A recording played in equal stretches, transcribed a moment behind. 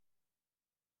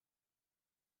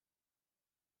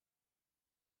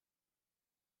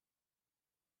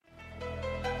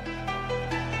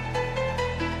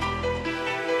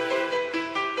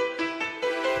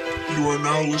are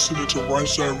now listening to Right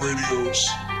Side Radio's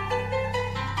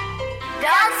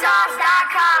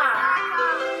DuckSauce.com.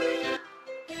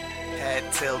 Head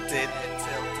tilted,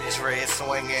 dread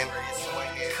swinging,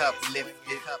 cup lifted.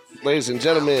 Ladies and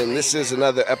gentlemen, this is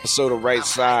another episode of Right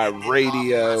Side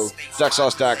Radio.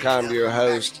 DuckSauce.com, your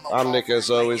host. I'm Nick, as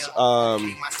always.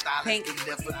 Pink.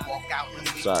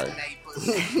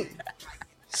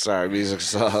 Sorry, music.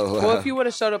 So, Well, if you would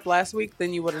have showed up last week,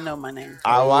 then you would have known my name.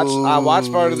 I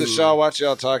watched part of the show. I watched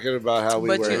y'all talking about how we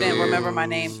were. But you didn't here. remember my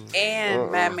name.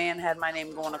 And Madman had my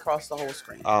name going across the whole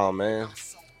screen. Oh, man.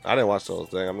 I didn't watch the whole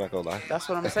thing. I'm not going to lie. That's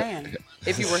what I'm saying.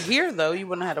 If you were here, though, you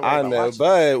wouldn't have had to worry I about know, watching.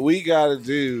 but we got to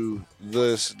do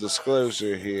this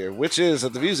disclosure here, which is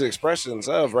that the views and expressions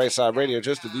of Right Side Radio,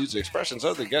 just the views and expressions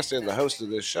of the guest and the host of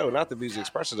this show, not the views and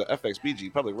expressions of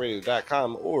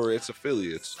FXBGPublicRadio.com or its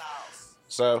affiliates.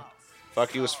 So,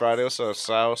 fuck you, it's Friday. What's up,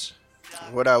 Sauce?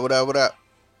 What up?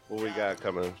 What we got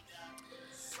coming?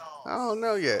 I don't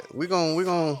know yet. We're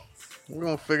gonna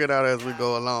figure it out as we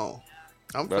go along.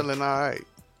 I'm feeling all right.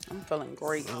 I'm feeling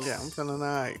great. Yeah, I'm feeling all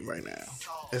right right now.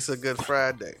 It's a good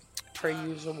Friday. Per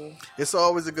usual. It's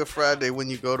always a good Friday when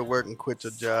you go to work and quit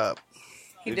your job.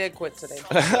 He did quit today.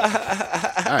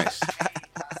 Nice.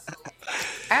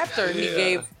 After he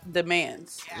gave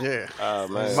demands. Yeah. Oh,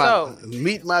 man. So-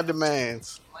 Meet my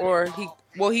demands. Or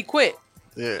he quit.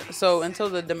 Yeah. So until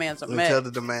the demands are met. Until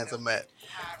the demands are met.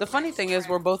 The funny thing is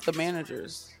we're both the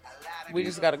managers. We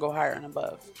just got to go higher and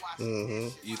above. Mm-hmm.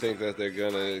 You think that they're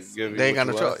going to give you They ain't got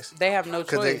what no you want? choice. They have no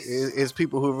Because choice. it's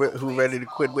people who ready to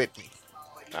quit with me.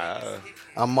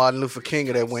 I'm Martin Luther King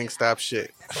of that Wingstop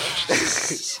shit.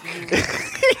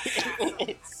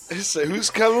 He said, who's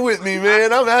coming with me,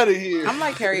 man? I'm out of here. I'm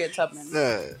like Harriet Tubman.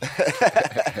 Yeah.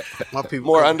 My people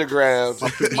More come- underground. My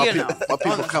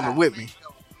people coming with me.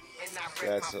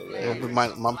 That's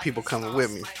hilarious. My people coming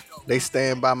with me. They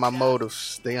stand by my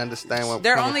motives. They understand what I'm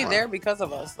They're coming only from. there because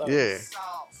of us, though. Yeah.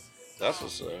 That's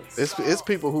what's up. It's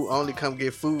people who only come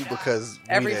get food because we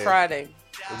Every there. Friday.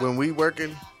 When we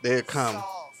working, they'll come.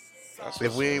 That's If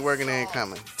what's we up. ain't working, they ain't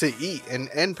coming to eat and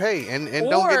pay and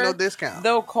don't get no Or discount.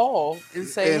 They'll call and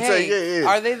say, And hey, say, yeah.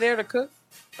 are they there to cook?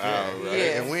 Oh, right.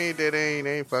 Yeah. And we ain't there, they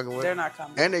ain't fucking with. They're not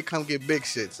coming. And they come get big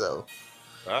shit. So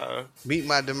meet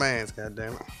my demands,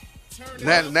 goddamn it.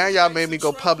 Now y'all made me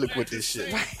go public with this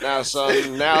shit. Now it's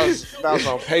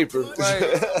on paper.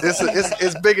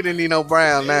 It's bigger than Nino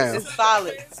Brown now. It's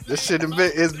solid. This shit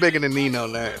is bigger than Nino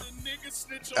now.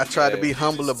 I tried to be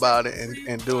humble about it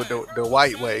and do it the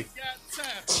white way.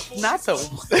 Not so.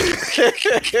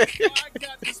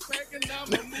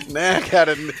 Now I got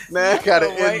an White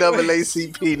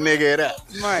NAACP nigga it up.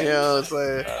 Right. You know what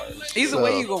I'm saying? Either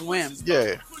way, you going to win.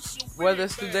 Yeah. Whether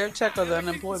it's through their check or the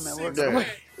unemployment works. Yeah.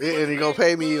 And he gonna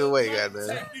pay me either way,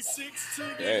 goddamn.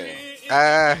 Damn.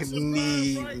 I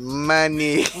need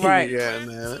money. Right. Yeah,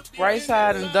 man. Right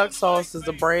Side and Duck Sauce is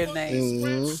a brand name.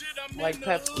 Mm-hmm. Like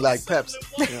Pepsi. Like Pepsi.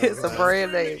 It's a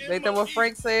brand name. Ain't that what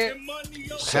Frank said?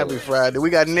 Happy Friday. We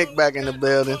got Nick back in the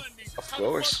building. Of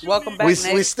course. Welcome back, We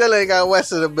Nate. still ain't got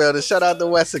West in the building. Shout out to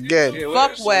West again. Yeah,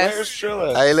 Fuck Wes. Where's Trill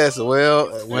at? Hey, listen, we don't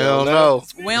know. We don't know.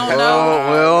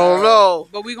 We don't know.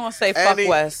 But we going to say fuck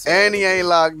Wes. And he ain't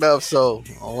locked up, so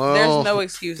There's no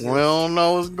excuses. we don't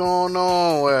know what's going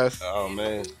on, West. Oh,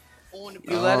 man.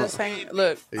 You let us hang.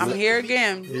 Look, I'm here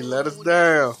again. He let us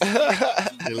down.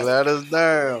 He let us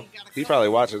down. He probably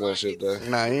watching that shit, though.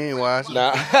 Nah, he ain't watching.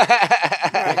 Nah.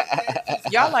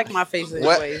 Y'all like my face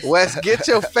anyways. West, get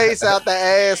your face out the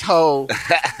asshole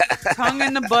Tongue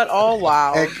in the butt all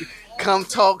wild. and come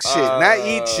talk shit. Not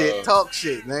eat shit, talk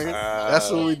shit, nigga. That's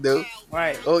what we do.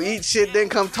 Right. Or eat shit, then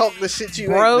come talk the shit you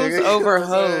Bros hate, nigga. over You know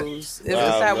what I'm saying? hoes. Is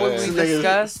that what man. we Niggas-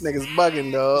 discussed? Niggas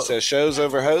bugging, dog. Says shows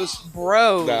over hoes?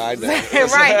 Bros. Nah, I know.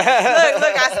 Right.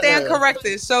 Look, I stand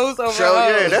corrected. Shows over Show,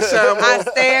 hoes. yeah, that sound more. I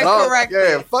stand corrected.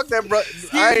 Yeah, fuck that, bro.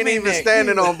 I ain't me, even Nick.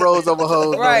 standing on bros over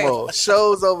hoes Right. no more.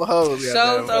 Shows over hoes.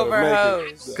 Shows over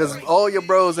hoes. Because all your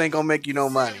bros ain't gonna make you no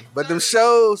money. But them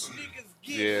shows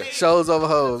Yeah. over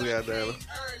hoes, goddamn.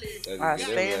 I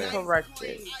stand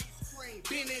corrected.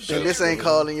 And this ain't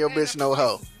calling your bitch no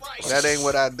hoe. That ain't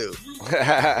what I do. You know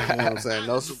what I'm saying?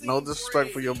 No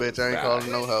disrespect for your bitch. I ain't calling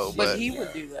no hoe. But But he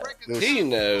would do that. He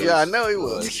knows. yeah, I know he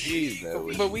would. He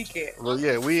knows. But we can't. Well,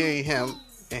 yeah, we ain't him,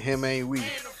 and him ain't we.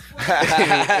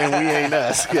 And we ain't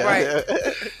us. Yeah. Right.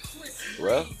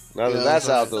 Well, now that You know that's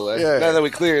what I'm out the way. saying? Yeah. Now that we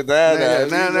cleared that Yeah,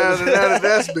 out. now that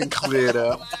that's been cleared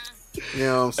up. You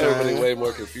know what I'm saying? Everybody way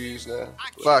more confused now.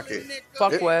 Fuck it.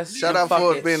 Fuck West. Shout and out fuck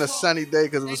for it. it being a sunny day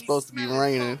because it was supposed to be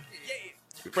raining.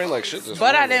 We bring like shit this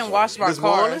But I morning, didn't so wash my This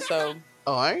car, morning? so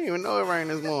Oh, I didn't even know it rained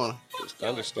this morning. It's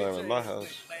thunderstorm in my house.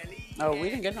 Oh, we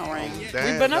didn't get no rain. Damn,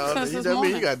 We've been up dog, since this that mean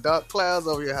morning. you got dark clouds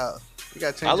over your house. You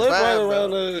got to change I the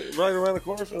live vibe, right around the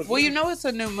corner from the Well, you know it's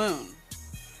a new moon.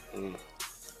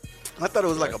 I thought it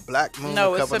was like a black moon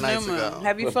No, a it's couple a new nights moon. ago.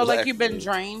 Have you A felt like black you've been moon.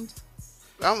 drained?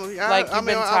 I Like you've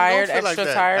been I tired, don't feel extra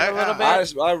that. tired a little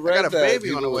bit? I read got a that baby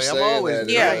people on the were way. I'm saying always that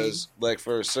Yeah. it was like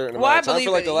for a certain Well, I amount of time. believe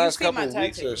For like it. the You last see my couple of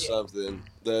weeks tattoo, or yeah. something.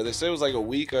 They said it was like a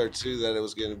week or two that it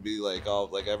was going to be like all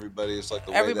like everybody's like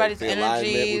the Everybody's way that the alignment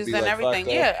would energies be and like everything.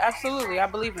 fucked up. Yeah, absolutely. I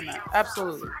believe in that.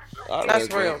 Absolutely. I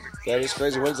That's read real. that. That is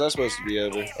crazy. When's that supposed to be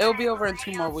over? It'll be over in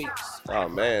 2 more weeks. Oh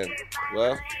man.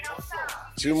 Well,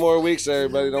 2 more weeks,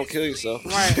 everybody. Don't kill yourself.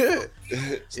 Right.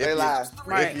 Stay alive.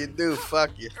 Right. If you do,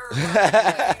 fuck you.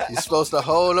 You're supposed to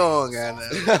hold on,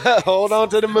 goddamn. Hold on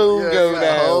to the moon, Yeah, go you gotta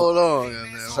down. hold on,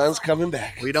 goddamn. Sun's coming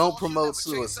back. We don't promote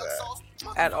suicide.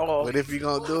 At all. But if you're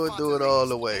going to do it all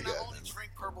the way, goddamn.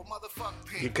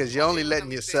 Because you're only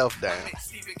letting yourself down.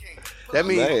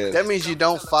 Man. That means you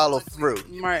don't follow through.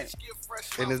 Right.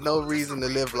 And there's no reason to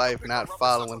live life not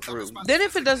following through. Then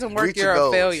if it doesn't work, Reach you're your a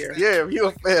goals. failure. Yeah, you're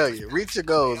a failure. Reach your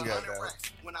goals, goddamn.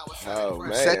 Oh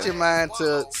man. Set your mind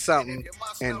to something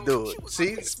and do it.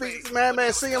 See,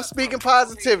 man, see, I'm speaking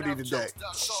positivity today.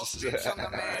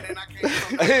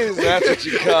 Is that what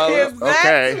you call it? If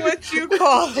that's what you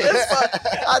call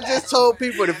it. I just told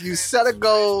people if you set a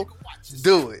goal,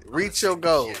 do it. Reach your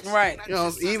goals. Right. You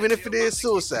know, even if it is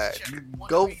suicide,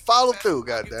 go follow through,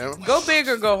 goddamn. Go big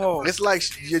or go home. It's like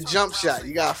your jump shot.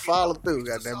 You gotta follow through,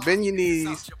 goddamn. Bend your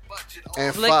knees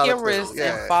and Flick follow your through. wrist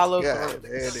and follow through.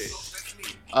 There it is.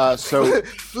 So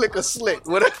Flick or slick,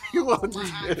 whatever you want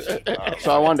to do.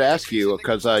 I wanted to ask you,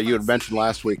 because you had mentioned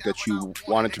last week that you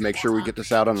wanted to make sure we get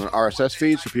this out on an RSS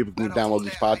feed so people can download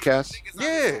these podcasts.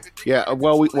 Yeah. Yeah,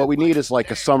 well, what we need is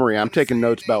like a summary. I'm taking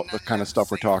notes about the kind of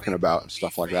stuff we're talking about and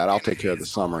stuff like that. I'll take care of the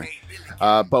summary.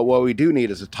 But what we do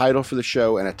need is a title for the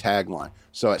show and a tagline.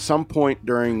 So at some point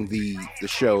during the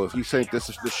show, if you think this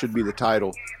should be the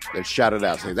title, then shout it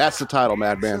out. Say, that's the title,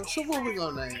 Madman. So what we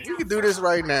gonna name? We can do this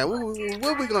right now.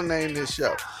 What we gonna name this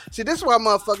show? See, this is why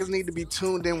motherfuckers need to be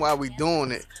tuned in while we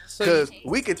doing it, because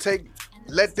we could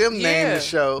let them name Yeah. the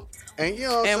show, and you know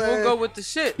what I'm And saying? we'll go with the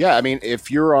shit. Yeah, I mean, if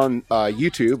you're on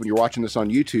YouTube and you're watching this on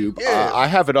YouTube, Yeah. I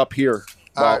have it up here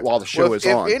while the show Well, is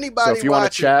if on. anybody So if you want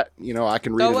to watching- chat, I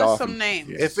can read Throw it us off. some and- names.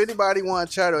 yeah. If anybody want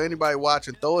to chat or anybody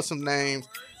watching, throw us some names,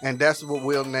 and that's what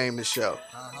we'll name the show.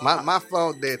 My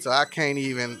phone dead, so I can't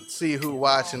even see who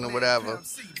watching or whatever.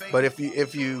 But if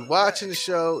you watching the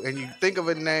show and you think of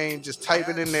a name, just type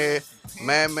it in there.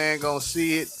 Man gonna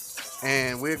see it,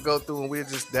 and we'll go through and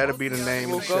that'll be the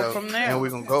name of the We'll go show. from there. And we're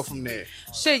gonna go from there.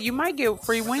 Shit, you might get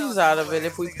free wings out of it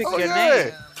if we pick Oh your yeah.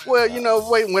 name. Well,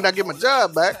 wait when I get my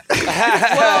job back.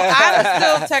 Well, I'm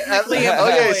still technically employed. Oh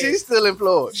yeah, she's still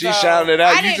employed. She So, shouted it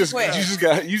out. I You didn't just quit.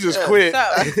 quit.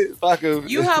 So, Fuck 'em.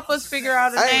 you help us figure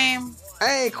out a I- name.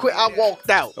 I ain't quit. I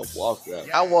walked out. Walk out.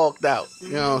 I walked out. You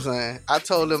know what I'm saying? I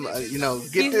told him,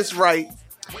 get this right.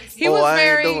 He Oh, was I ain't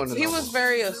very doing it he no was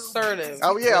very assertive.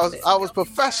 Oh yeah, with it. I was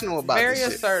professional about very this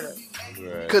shit. assertive.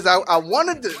 Right. Cause I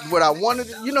wanted to, what I wanted.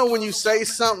 When you say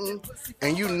something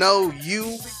and you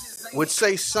would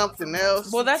say something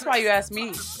else. Well, that's why you asked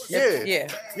me. Yeah.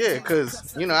 Yeah.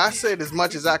 Cause I said as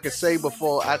much as I could say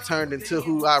before I turned into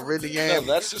who I really No, am.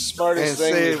 that's the smartest And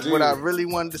thing to said do. what I really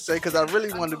wanted to say, because I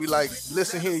really wanted to be like,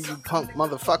 listen here, you punk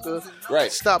motherfucker.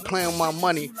 Right. Stop playing with my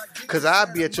money, because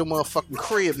I'll be at your motherfucking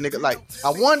crib, nigga. Like, I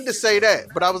wanted to say that,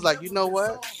 but I was like, you know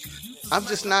what? I'm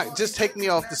just not, just take me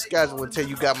off the schedule until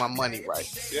you got my money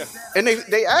right. Yeah. And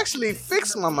they actually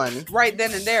fixed my money, Right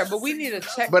then and there, but we need to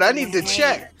check. but I in need to hand.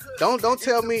 check. Don't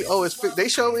tell me, oh, it's fixed. They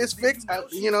show it's fixed. I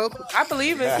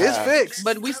believe it. It's fixed.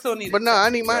 But we still need. But to no, check. I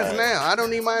need mine now. I don't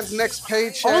need mine next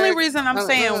paycheck. Only reason I'm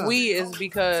saying No. we is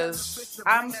because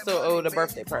I'm still owed a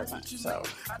birthday present. So,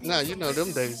 No,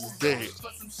 them days is dead.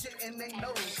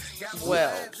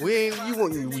 well, We ain't,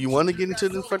 you want to get into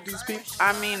it in front of these people?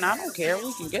 I mean, I don't care.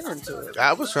 We can get into it.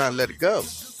 I was trying to let it go.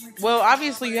 Well,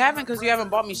 obviously you haven't, because you haven't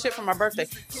bought me shit for my birthday.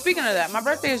 Speaking of that, my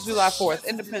birthday is July 4th,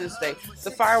 Independence Day. The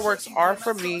fireworks are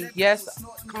for me. Yes,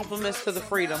 compliments to the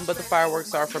freedom, but the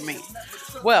fireworks are for me.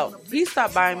 Well, he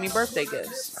stopped buying me birthday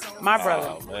gifts. My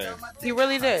brother. Oh man. He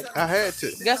really did. I had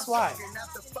to. Guess why?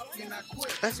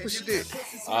 That's what she did.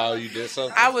 Oh, you did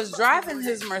something. I was driving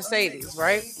his Mercedes,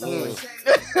 right? Look.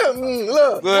 Why do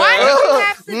you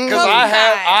have to Because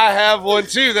I have one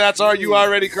too. That's all you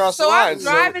already crossed So the line. I'm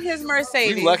driving his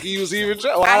Mercedes. You lucky you was even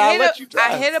driving. Why did I let you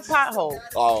drive? I hit a pothole.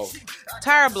 Oh,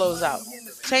 Tire blows out.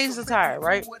 Change the tire,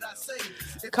 right?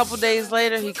 A couple days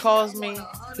later, he calls me.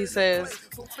 He says,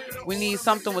 we need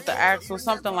something with the axle,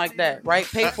 something like that, right?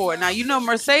 Pay for it. Now,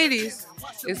 Mercedes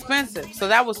expensive. So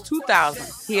that was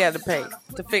 $2,000 he had to pay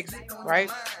to fix it, right?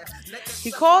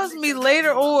 He calls me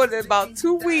later on about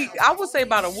 2 weeks, I would say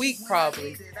about a week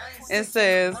probably, and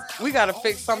says, we got to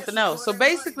fix something else. So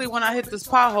basically when I hit this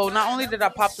pothole, not only did I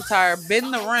pop the tire,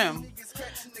 bend the rim,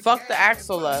 fuck the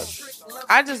axle up,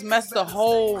 I just messed the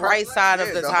whole right side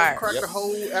of the tire. Crack the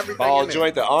whole everything Ball in there.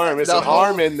 joint, the arm. It's The an whole-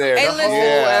 arm in there. Hey, The listen, whole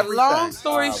everything. long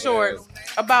story Oh, short, man.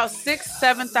 about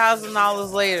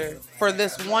 $6,000-$7,000 later for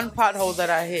this one pothole that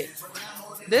I hit.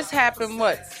 This happened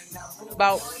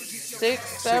about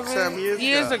 6-7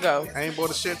 years ago. I ain't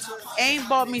bought a shit. Ain't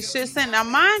bought me shit since. Now,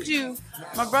 mind you,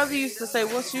 my brother used to say,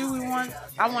 "What shoe we want?"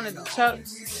 I wanted the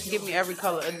Chucks. Give me every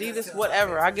color, Adidas,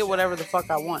 whatever. I get whatever the fuck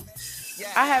I want.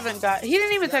 I haven't got. He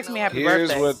didn't even text me happy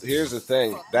birthday. Here's the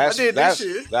thing. That's I did that's. this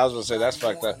year. I was gonna say that's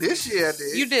fucked up. This year I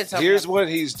did. You did tell me. Here's what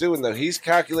he's doing though. He's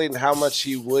calculating how much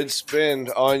he would spend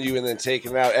on you and then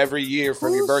taking it out every year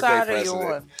from your Whose birthday side are you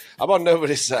present. on? I'm on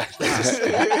nobody's side.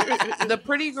 The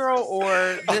pretty girl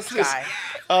or this guy?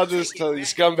 I'll just tell you,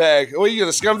 scumbag. What are you,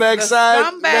 the scumbag The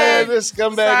side? scumbag Man, this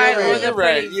scumbag side over or here. the You're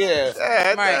right. pretty- Yeah.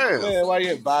 God Right. damn. Man, why you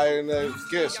ain't buying the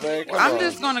gifts, man? Come I'm on.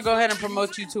 just gonna go ahead and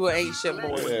promote you to an ain't shit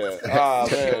boy. Yeah. Ah,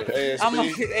 man. ASB. I'm gonna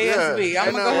ASB. I'm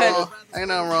Ain't gonna go nothing ahead. wrong- Ain't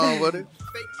nothing wrong with it.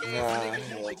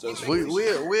 Nah, just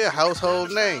We're a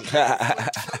household name.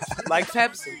 Like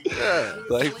Pepsi. Yeah.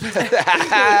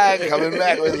 like coming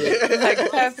back with it. Like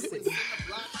Pepsi.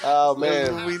 Oh That's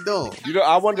what man. we doing. You know,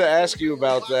 I wanted to ask you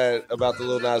about that, about the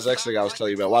Lil Nas X thing I was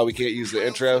telling you about. Why we can't use the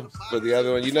intro for the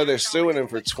other one? You know, they're suing him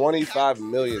for $25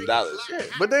 million.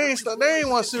 But they ain't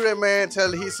want to sue that man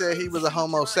until he said he was a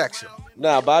homosexual.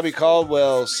 Nah, Bobby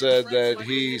Caldwell said that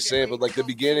he sampled like the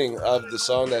beginning of the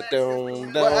song that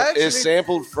Well, actually- is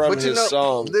sampled from But you his know,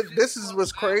 song. this is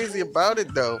what's crazy about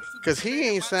it though, because he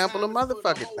ain't sampled a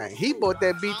motherfucking thing. He bought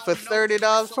that beat for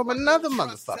 $30 from another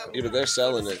motherfucker. Yeah, but they're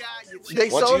selling it. They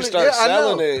Once sold you it. start Yeah, I know.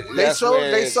 selling it, they that's sold.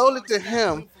 when They it's- sold it to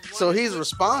him, so he's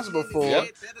responsible for Yep.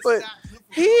 it. But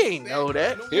he ain't know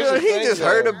that. Here's the He thing, just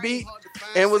heard though. a beat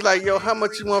and was like, "Yo, how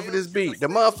much you want for this beat?" The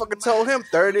motherfucker told him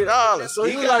 $30. So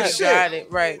he was like, Got "Shit." it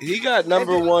right. He got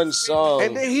number one song.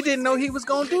 And then he didn't know he was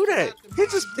gonna do that.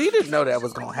 He didn't know that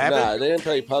was gonna happen. Nah, they didn't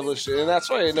pay publish it, and that's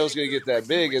why they know it's gonna get that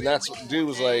big. And that's what dude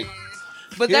was like.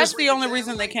 But Here's- that's the only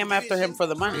reason they came after him for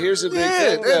the money. Here's the big Yeah,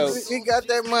 thing, though. he got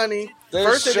that money. They're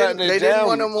First, they shutting didn't, it they didn't down.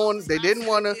 want him on. They didn't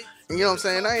want to. You know what I'm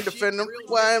saying? I ain't defending him.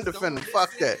 Well, I am defending him. Fuck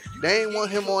that. They ain't want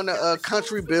him on the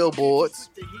country billboards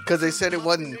because they said it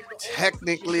wasn't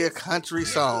technically a country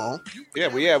song. Yeah,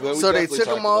 but we So they definitely took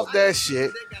talked him off about that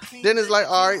shit. Then it's like,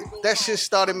 all right, that shit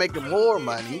started making more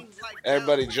money.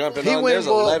 Everybody jumping He on. went There's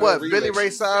for 11 what? remixes. Billy Ray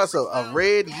Cyrus, a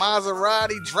red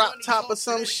Maserati drop top or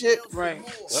some shit. Right.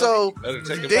 So better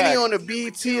take it then he back. on the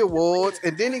BET Awards,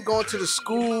 and then he going to the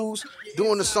schools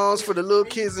doing the songs for the little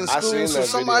kids in I school. seen So that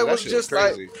somebody video. That was shit just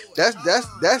crazy. like,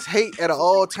 that's hate at an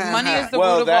all time Money high. is the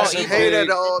Well, root of all that's the evil. hate at big,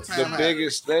 the all-time the high.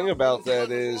 biggest thing about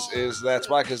that is that's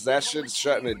why, because that shit's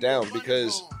shutting it down.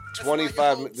 Because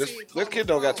 25, this kid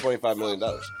don't got $25 million.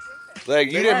 Like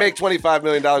you didn't Right. make $25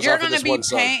 million off You're of gonna this be one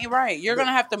song. paying right. You're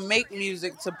gonna have to make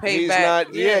music to pay He's back.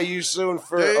 not. Yeah, you suing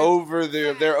for They-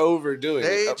 they're overdoing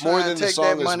They it more trying than to the take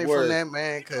song that money is from worth. that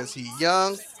man because he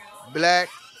young, black,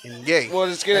 and gay. Well,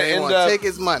 it's gonna And they end wanna up. take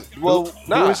his money. Well, Who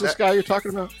nah, is this guy you're talking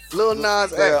about? Lil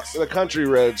Nas X. the Country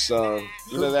Road song.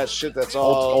 You know that shit that's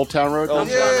all. Old Town Road? Old I'm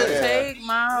Town gonna Road, yeah. take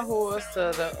my horse to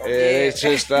the. Yeah, it's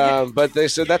just, but they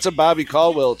said that's a Bobby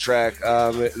Caldwell track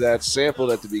that's sampled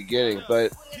at the beginning.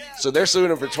 But so they're suing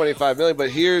him for $25 million.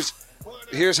 But here's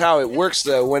how it works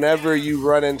though. Whenever you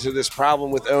run into this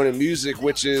problem with owning music,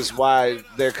 which is why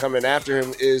they're coming after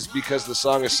him, is because the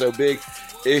song is so big.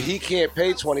 He can't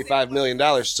pay $25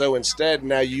 million. So instead,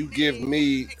 now you give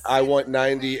me, I want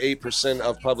 98%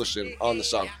 of publishing on the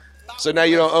song. So now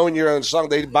you don't own your own song.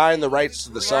 They buying the rights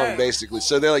to the song, Right. basically.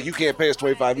 So they're like, you can't pay us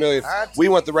 $25 million. We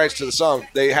want the rights to the song.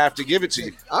 They have to give it to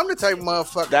you. I'm the type of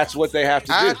motherfucker. That's what they have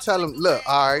to I do. tell him, look,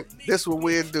 all right, this what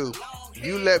we'll do.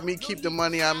 You let me keep the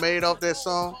money I made off that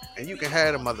song, and you can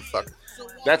have the motherfucker.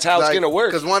 That's how it's going to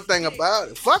work. Because one thing about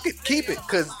it, fuck it, keep it,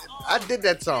 because I did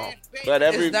that song. But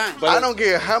It's done. but I don't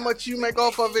care how much you make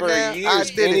off of it for now. I years,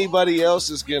 did it. anybody else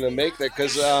is going to make that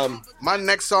because My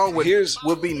next song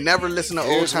would be Never Listen to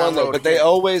Old here's Town one though. Road But they again.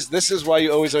 always, this is why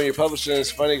you always own your publisher. And it's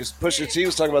funny because Pusha T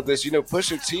was talking about this. You know,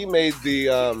 Pusha T made the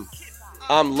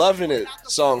I'm Loving It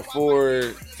song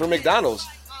for McDonald's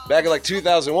back in like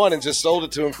 2001 and just sold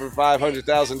it to him for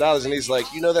 $500,000. And he's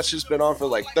like, you know, that's just been on for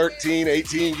like 13,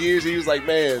 18 years. He was like,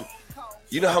 man,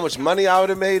 you know how much money I would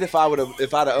have made if I'd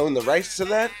have owned the rights to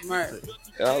that? Right.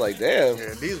 And I was like, damn.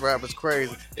 Yeah, these rappers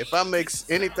crazy. If I make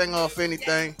anything off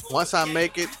anything, once I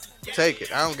make it, take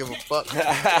it. I don't give a fuck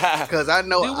because I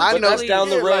know But that's down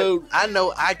the yeah, like, road. I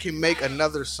know I can make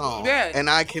another song, Yeah. and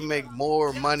I can make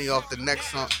more money off the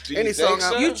next song. Do you Any think song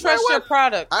so? You trust your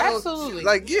product. I don't- Absolutely.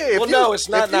 Like, yeah. If Well, you, no, it's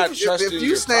not if not you, trusting If you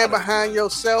your stand product. behind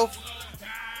yourself,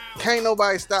 can't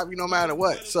nobody stop you no matter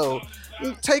what. So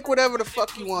you take whatever the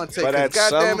fuck you want to take. But 'cause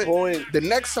at goddamn some it, point, the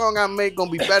next song I make gonna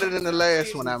be better than the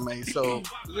last one I made. So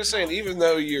I'm just saying, even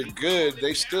though you're good,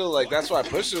 they still like. That's why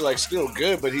Pusha's like still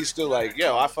good, but he's still like,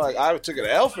 yo, I took an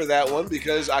L for that one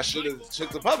because I should have took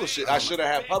the publishing. I should have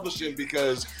had publishing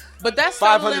because but that's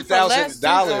settling for less, too,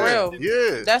 $500,000. for real.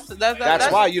 yeah,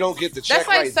 that's why you don't get the check That's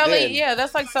like right selling. then. Yeah,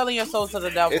 that's like selling your soul to the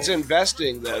devil. It's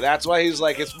investing though. That's why he's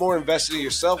like, it's more investing in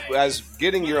yourself as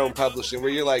getting your own publishing.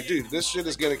 Where you're like, dude, this shit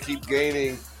is gonna keep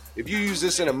gaining. If you use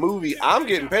this in a movie, I'm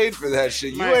getting paid for that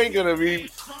shit. You Right. ain't gonna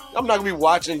be. I'm not gonna be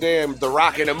watching damn The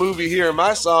Rock in a movie hearing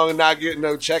my song and not getting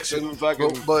no checks and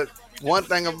fucking. but one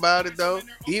thing about it though,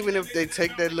 even if they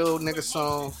take that little nigga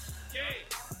song,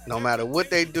 no matter what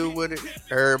they do with it,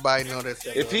 everybody know that's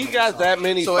that. If little he nigga got song. that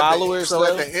many So followers, so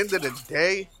though, at the end of the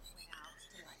day,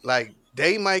 like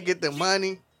they might get the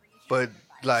money, but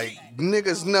like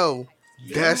niggas know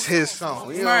that's his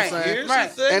song. You know Right. what I'm saying? here's Right.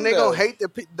 the thing, And they though. gonna hate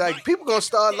like people gonna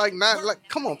start like not like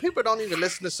come on, people don't even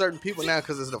listen to certain people now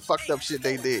because it's the fucked up shit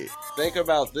they did. Think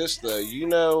about this though. You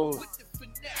know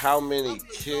how many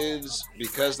kids,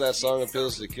 because that song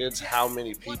appeals to kids, how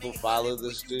many people follow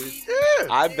this dude? Yeah.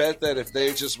 I bet that if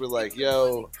they just were like,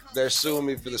 yo, they're suing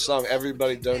me for the song,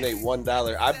 everybody donate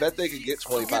 $1. I bet they could get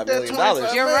 $25 Get that million.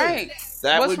 25 You're right.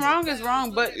 That What's would, wrong is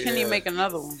wrong, but can Yeah. you make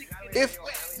another one? If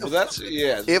Well, that's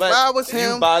yeah. If but I was you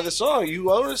him- buy the song,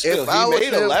 you own it still. if I He was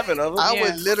made him, 11 of them. I Yeah.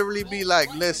 would literally be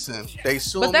like, listen, they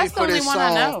sued But me that's the for only this one I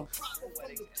song. know.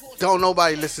 Don't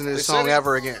nobody listen to They this said song he-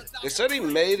 ever again. They said he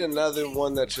made another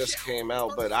one that just came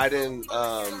out, but I didn't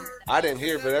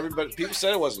hear. But everybody, people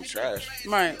said it wasn't trash.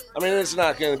 Right. I mean, it's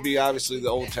not going to be obviously the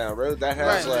Old Town Road. That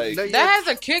has Right. like That has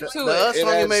a kick to The other it. It song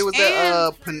you has- made was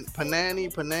that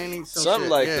Panani, some Something shit.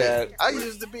 like Yeah. that. I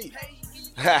used the beat.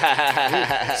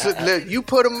 So, look, you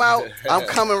put them out, I'm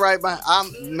coming right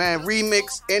behind.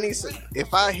 Remix any.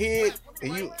 If I hear it,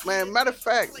 and you, man, matter of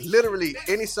fact, literally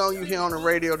any song you hear on the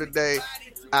radio today,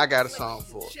 I got a song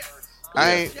for it.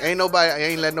 I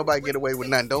ain't let nobody get away with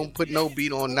nothing. Don't put no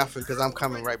beat on nothing because I'm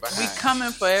coming right behind. We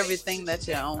coming for everything that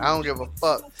you own. I don't give a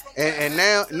fuck. And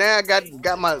now I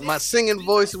got my singing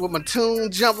voice with my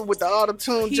tune jumping with the auto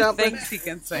tune He jumping. thinks he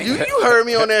can sing. You heard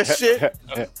me on that shit,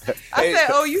 I said,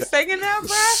 "Oh, you singing now,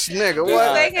 bruh? nigga. You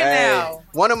What? singing now?"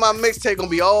 One of my mixtape gonna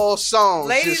be all songs.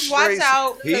 Ladies, just watch straight-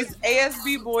 out, because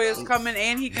ASB boy is coming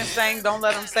and he can sing. Don't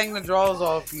let him sing the draws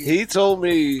off you. he told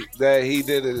me that he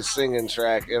did a singing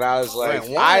track, and I was like,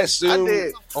 Man, one, I assume.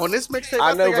 did on this mixtape.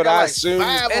 I know, think but got I like assumed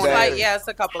 5 It's on that- like, there. yeah, it's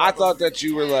a couple. I of them. thought that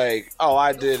you were like, oh,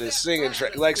 I did a singing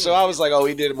track. Like, so I was like, oh,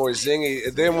 he did it more zingy.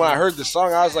 And then when I heard the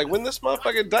song, I was like, when this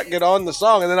motherfucking duck get on the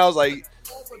song? And then I was like,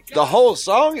 the whole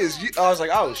song is. I was like,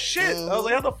 oh shit. I was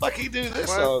like, how the fuck he do this Right.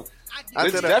 song? I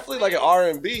It's did a- definitely like an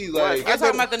R&B. Like, You're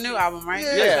talking about the new album, right?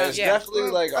 yeah, it's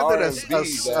definitely like I did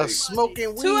R&B. a smoking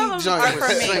Two of weed them joint are with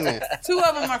for me. singing. Two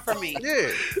of them are for me. Yeah,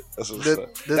 That's, what's The-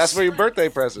 up. the- That's for your birthday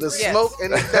present. the Yes. smoke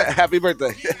and the Happy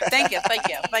birthday. Thank you, thank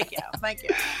you, thank you, thank you.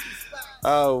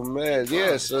 Oh man,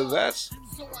 yeah. So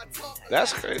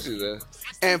that's crazy though.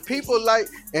 and people like,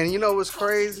 and you know what's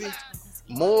crazy?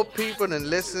 More people than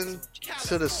listen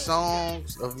to the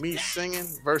songs of me singing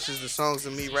versus the songs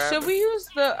of me rapping. Should we use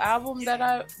the album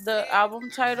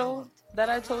title that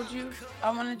I told you I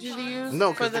wanted you to use?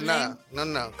 No, for cause the name.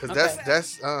 no, because Okay.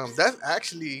 that's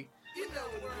actually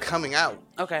coming out,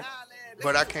 Okay,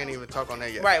 but I can't even talk on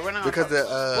that yet. right. We're not Because the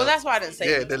well, that's why I didn't say.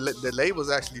 yeah, it. the label's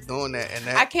actually doing that, and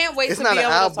that I can't wait it's to not be an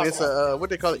able album. to talk. It's a what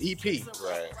they call it EP.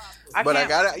 Right. But I can't-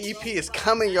 got an EP. It's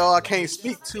coming, y'all. I can't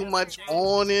speak too much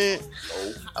on it.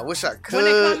 I wish I could. When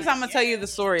it comes, I'm gonna tell you the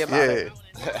story about it.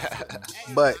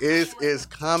 But it's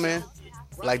coming.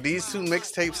 Like these two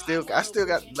mixtapes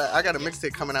I got a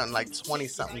mixtape coming out in like 20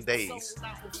 something days,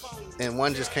 and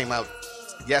one just came out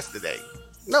yesterday.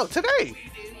 No, today.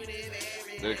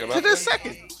 Did it come To out? the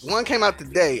second. One came out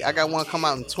today. I got one come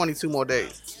out in 22 more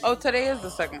days. Oh, today is the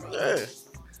second. Yeah.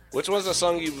 Which was the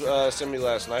song you sent me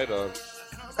last night on?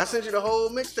 I sent you the whole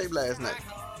mixtape last night.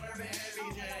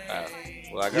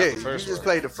 Well, I got Yeah, the you first just one.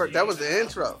 played the first. That was the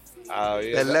intro. Oh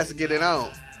yeah. That Let's Get It On.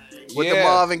 With the Yeah,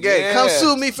 Marvin Gaye. yeah. Come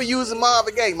sue me for using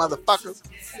Marvin Gaye, motherfuckers.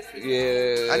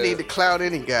 Yeah. I need the clout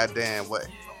any goddamn way.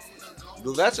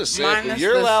 Well, that's a sample. Minus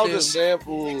You're the allowed stew. to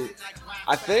sample.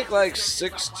 I think like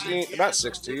 16, not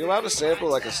 16. You're allowed to sample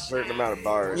like a certain amount of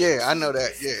bars. Yeah, I know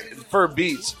that. Yeah. For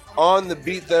beats. On the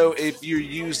beat though, if you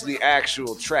use the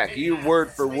actual track, you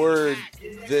word for word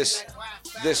this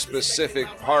specific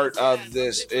part of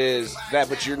this is that,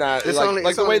 but you're not It's like, only-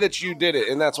 like it's the way only- that you did it,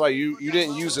 and that's why you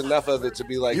didn't use enough of it to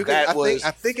be like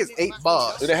I think it's 8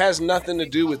 bars. and it has nothing to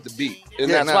do with the beat, and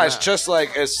Yeah, that's nah, why it's nah. just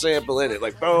like a sample in it,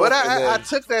 like boom. But and I then,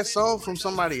 took that song from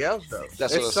somebody else though.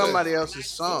 That's what It's I'm saying. somebody else's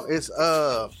song. It's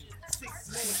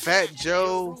Fat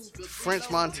Joe, French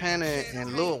Montana,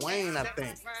 and Lil Wayne, I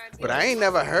think. But I ain't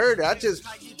never heard it. I just,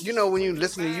 when you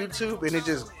listen to YouTube and it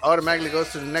just automatically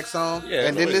goes to the next song, Yeah,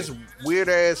 and then nobody- this weird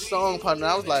ass song part, and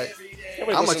I was like,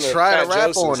 nobody I'm listen gonna to try Fat to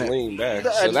rap Joe on since it. Lean Back,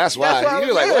 That- so that's why that's why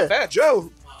you're like, yeah. what, Fat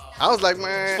Joe? I was like,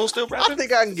 man, Full still I rapping?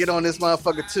 think I can get on this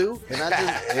motherfucker too. And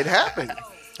it happened.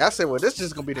 I said, well, this is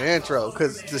just gonna be the intro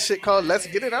because the shit called "Let's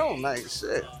Get It On." Like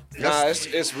shit. Nah,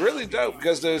 it's really dope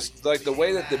because there's like the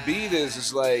way that the beat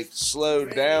is like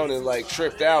slowed down and like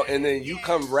tripped out, and then you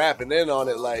come rapping in on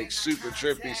it like super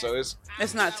trippy. So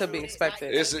It's not to be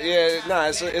expected. it's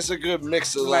a good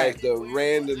mix of like the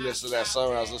randomness of that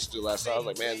song I was listening to last night. I was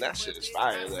like, man, that shit is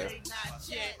fire though.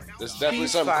 It's definitely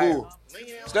He's something fire. cool.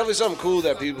 It's definitely something cool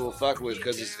that people fuck with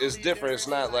because it's different. It's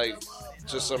not like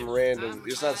just some random.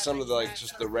 It's not some of the like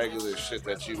just the regular shit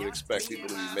that you would expect people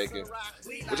to be making.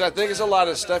 Which I think is a lot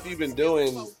of stuff you've been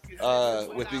doing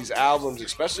with these albums,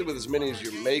 especially with as many as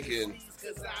you're making.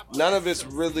 None of it's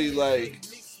really like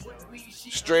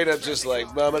straight up just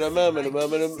like like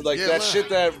Yeah, that man. shit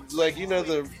that like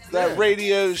that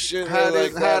radio shit. How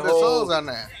like the that whole, songs on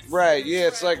there? right, yeah,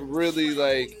 it's like really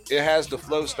like it has the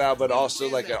flow style, but also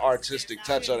like an artistic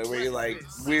touch on it, where you're like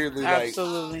weirdly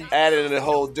Absolutely. like adding a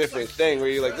whole different thing, where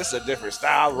you're like, this is a different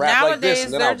style. I'll rap Nowadays, like this,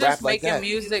 and then they're I'll rap just like making that.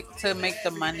 music to make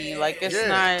the money. Like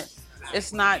Yeah.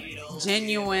 it's not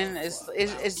genuine.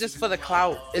 It's just for the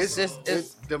clout. It's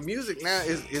The music now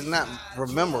is not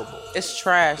rememberable.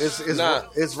 trash.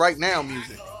 It's right now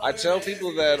music. I tell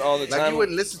people that all the Like time. you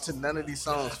wouldn't listen to none of these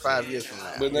songs 5 years from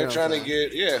now. When they're trying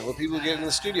to when people get in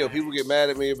the studio, people get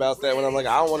mad at me about that when I'm like,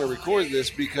 I don't want to record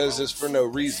this because it's for no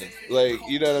reason. Like,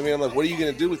 you know what I mean? I'm like, what are you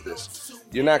going to do with this?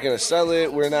 You're not going to sell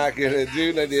it. We're not going to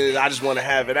do nothing. I just want to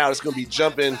have it out. It's going to be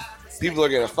jumping. People are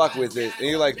going to fuck with it. And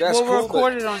you're like, that's we'll cool.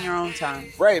 record it on your own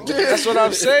time. Right, but that's what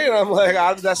I'm saying. I'm like,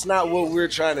 that's not what we're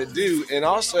trying to do. And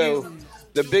also,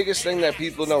 the biggest thing that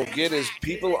people don't get is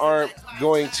people aren't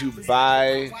going to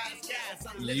buy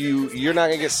you. You're not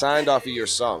going to get signed off of your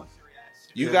song.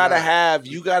 You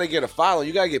gotta get a following.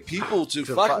 You gotta get people to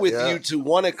fuck with you to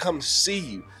want to come see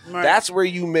you. Right. That's where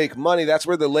you make money. That's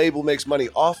where the label makes money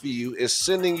off of you, is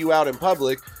sending you out in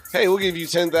public. Hey, we'll give you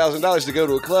 $10,000 to go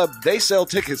to a club. They sell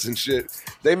tickets and shit.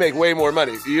 They make way more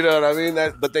money. You know what I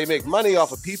mean? But they make money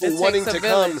off of people It wanting takes to a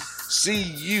come village. see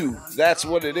you. That's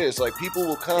what it is. Like, people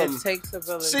will come It takes a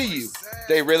village. see you.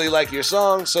 They really like your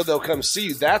song, so they'll come see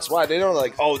you. That's why they don't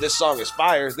like, oh, this song is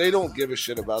fire. They don't give a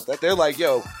shit about that. They're like,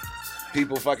 yo,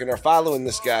 people fucking are following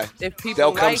this guy. If people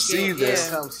They'll come like see it,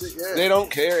 this. yeah. They don't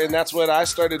care, and that's what I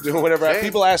started doing whenever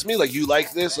people ask me, like, you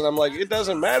like this? And I'm like, it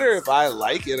doesn't matter if I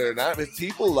like it or not. If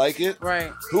people like it,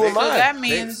 Right. who am So I? that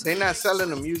means They're not selling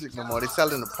the music no more. They're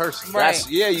selling the person. right.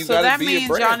 You so gotta that be a means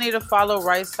brand. y'all need to follow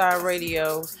Right Side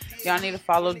Radio. Y'all need to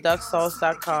follow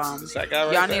ducksauce.com. It's that guy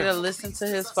right Y'all there. need to listen to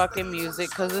his fucking music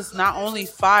because it's not only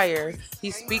fire,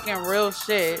 he's speaking real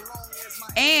shit.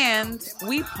 And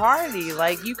we party.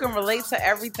 Like, you can relate to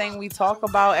everything we talk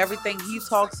about, everything he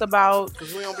talks about.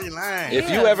 Because we don't be lying. If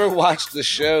you Yeah. ever watch the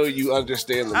show, you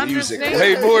understand the music Understand.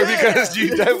 way more Yeah. because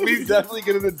we definitely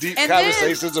get into deep And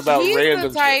conversations then about he's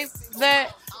random the type shit.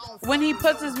 that when he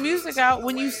puts his music out,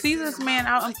 when you see this man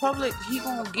out in public, he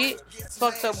gonna get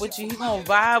fucked up with you. He gonna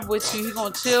vibe with you. He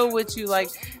gonna chill with you. Like,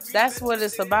 that's what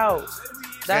it's about.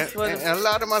 That's what and a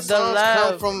lot of my the songs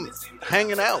love. come from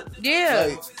hanging out. Yeah,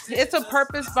 Like, it's a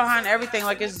purpose behind everything.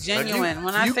 Like, it's like genuine.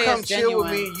 When I you say come it's chill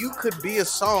genuine, with me, you could be a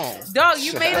song. dog,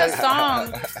 you made a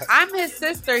song. I'm his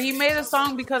sister. He made a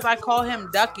song because I call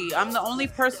him Ducky. I'm the only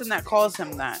person that calls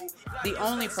him that. The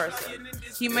only person.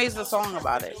 He made a song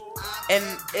about it, and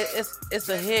it's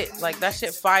a hit. Like, that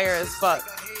shit fire as fuck.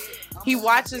 He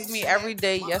watches me every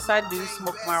day. Yes, I do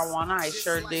smoke marijuana. I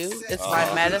sure do. It's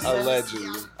my medicine.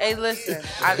 Allegedly. Hey, listen.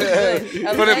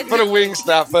 Put a wing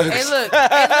stop, folks. Hey, look.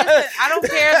 Hey, listen. I don't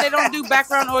care if they don't do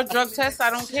background or drug tests.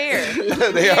 I don't care.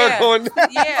 They are going.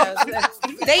 Yeah.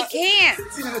 They can't.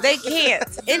 They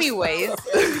can't. Anyways.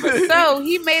 So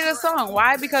he made a song.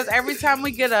 Why? Because every time we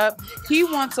get up, he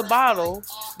wants a bottle.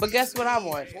 But guess what I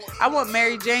want? I want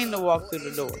Mary Jane to walk through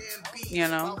the door. You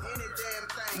know?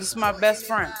 This is my best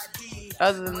friend.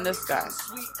 Other than this guy.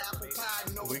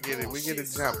 We get it. We get it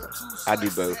jumping. I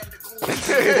do both.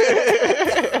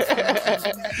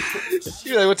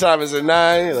 You're like, what time is it?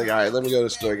 9? You're like, all right, let me go to the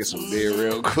store, get some beer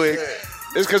real quick.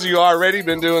 It's because you already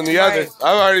been doing the other.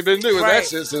 I've already been doing that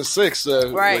shit since 6. So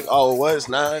like, oh, it was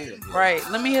 9? Right.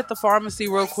 Let me hit the pharmacy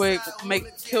real quick.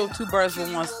 Kill 2 birds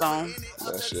with 1 stone.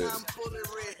 That shit.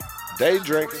 Day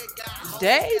drinking.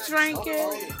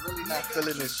 Really not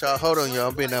feeling this charge. Hold on, y'all.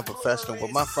 I'm being unprofessional,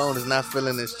 but my phone is not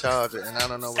feeling this charger, and I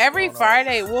don't know what's Every going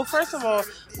Friday, well, first of all,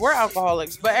 we're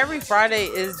alcoholics, but every Friday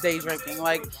is day drinking.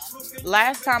 Like,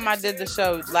 last time I did the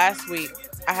show, last week,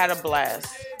 I had a blast.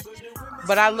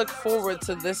 But I look forward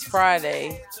to this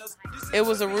Friday. It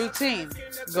was a routine.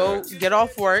 Go get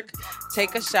off work,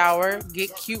 take a shower,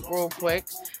 get cute real quick,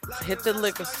 hit the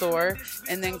liquor store,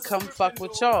 and then come fuck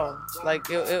with y'all. Like,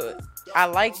 I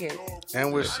like it.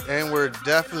 And we're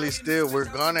definitely we're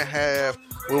gonna have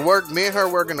me and her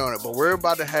working on it, but we're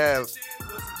about to have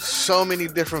so many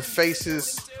different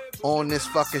faces on this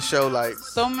fucking show. Like,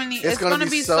 so many. It's gonna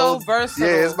be so versatile.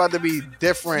 Yeah, it's about to be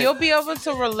different. You'll be able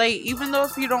to relate, even though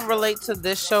if you don't relate to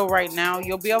this show right now,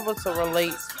 you'll be able to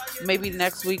relate maybe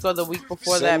next week or the week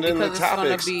before that, because it's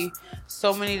gonna be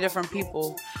so many different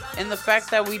people. And the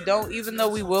fact that we don't, even though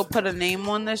we will put a name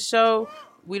on this show,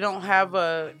 we don't have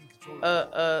a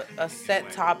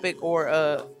set topic or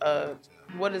a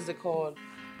what is it called?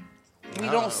 We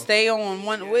don't stay on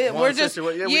one. We're just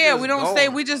we don't stay.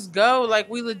 We just go. Like,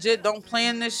 we legit don't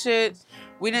plan this shit.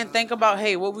 We didn't think about,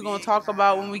 hey, what we gonna talk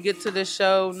about when we get to the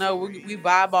show. No, we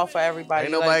vibe off of everybody.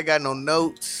 Ain't nobody got no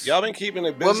notes. Y'all been keeping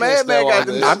it business. Well, man got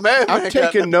the I'm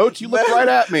taking notes. You look right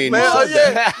at me. Man, look.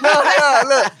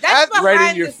 That's right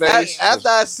in your face. After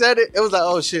I said it, it was like,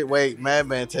 oh shit, wait,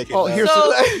 Madman taking notes.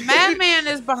 So Madman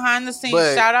is behind the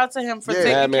scenes. Shout out to him for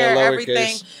taking care of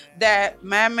everything. That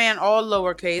Madman, all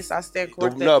lowercase. I stand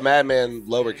corrected. No, Madman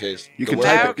lowercase. You can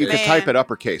type it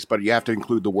uppercase, but you have to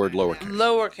include the word lowercase.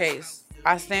 Lowercase.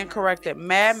 I stand corrected.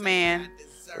 Madman,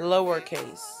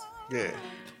 lowercase. Yeah.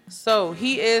 So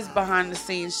he is behind the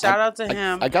scenes. Shout out to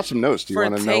him. I got some notes. Do you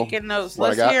want to know? For taking notes.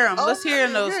 Let's hear him. Let's hear your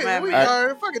notes, Madman.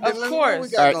 Of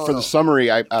course. All right. For the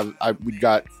summary, we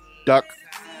got Duck,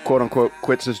 quote unquote,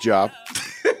 quits his job.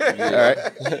 All right.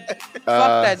 Fuck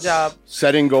that job.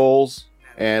 Setting goals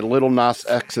and Little Nas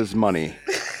X's money.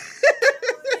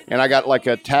 And I got like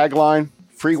a tagline: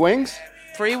 free wings.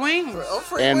 Free wings.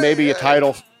 And maybe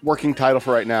a working title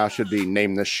for right now should be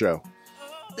Name This Show.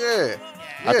 Yeah.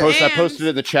 I posted it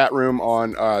in the chat room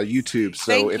on YouTube,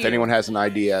 so if anyone has an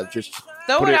idea, just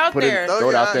throw it out there. Throw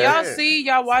it out there.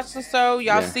 Y'all watch the show.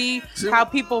 Y'all see how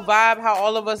people vibe, how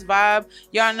all of us vibe.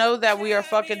 Y'all know that we are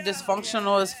fucking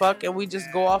dysfunctional as fuck, and we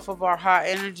just go off of our high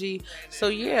energy. So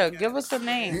yeah, give us a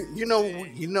name. You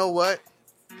know what?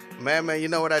 Man, you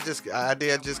know what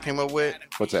idea I just came up with?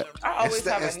 What's that?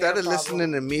 Instead of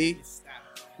listening to me,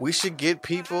 we should get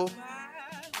people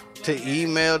to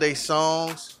email their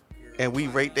songs and we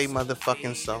rate their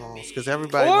motherfucking songs, because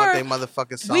everybody want their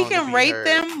motherfucking songs. We can rate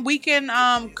them. We can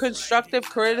constructive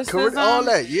criticism. All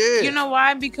that, yeah. You know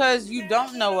why? Because you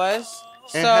don't know us.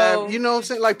 And you know what I'm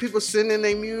saying? Like, people send in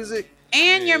their music.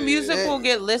 And your music will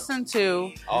get listened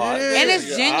to. And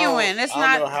it's genuine. I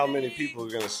don't know how many people are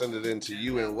going to send it in to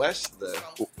you and West, though.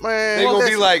 Man, they're going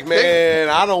to be like, man,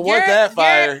 I don't want that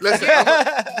fire. Listen,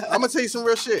 I'm going to tell you some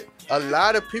real shit. A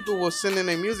lot of people will send in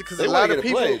their music because a lot of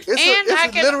people.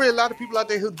 It's literally a lot of people out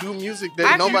there who do music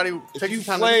that nobody takes the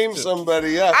time to flame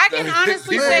somebody up. I can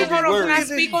honestly say, hold on, can I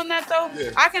speak on that though?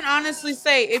 Yeah. I can honestly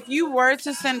say, if you were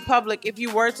to send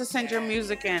your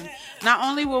music in, not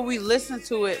only will we listen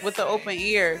to it with the open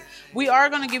ear, we are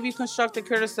going to give you constructive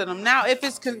criticism. Now, if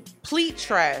it's complete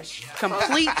trash,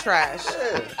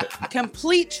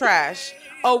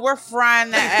 oh, we're frying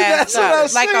that ass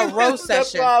up like a roast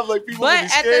session. But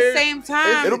at the same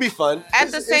time, it'll be fun.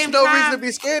 At the same time, no reason to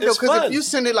be scared though, because if you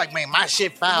send it like, man, my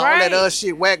shit foul, all that other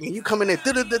shit whack, and you come in there,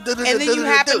 and then you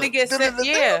happen to get set,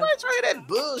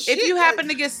 if you happen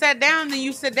to get set down, then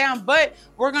you sit down. But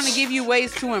we're gonna give you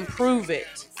ways to improve it.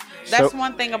 That's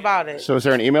one thing about it. So, is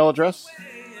there an email address?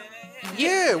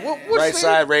 Yeah,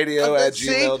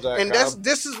 rightsideradio@gmail.com. And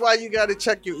this is why you got to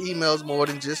check your emails more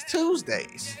than just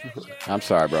Tuesdays. I'm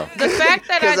sorry, bro. The fact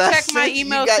that I checked my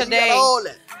email today,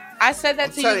 I said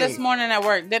that to you this morning at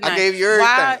work, didn't I? I gave you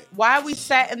everything. Why we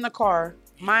sat in the car,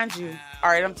 mind you.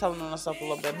 All right, I'm telling on myself a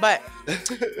little bit, but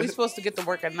we supposed to get to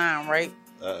work at 9, right?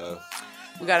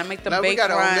 We gotta make the bake run. We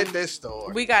gotta omit this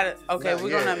story. We gotta. Okay, we're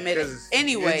gonna admit it.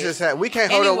 Anyway, we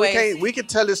can't hold on. We can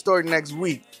tell this story next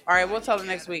week. All right, we'll tell it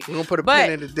next week. We're gonna put a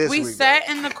pin in it this week. We sat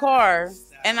in the car,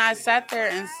 and I sat there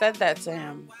and said that to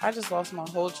him. I just lost my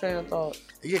whole train of thought.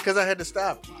 Yeah, because I had to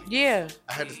stop. Yeah,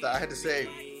 I had to stop. I had to say,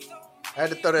 I had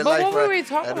to throw that But life what were right. we I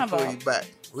talking had to pull about? you back.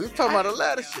 We were talking about a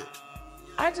lot of shit.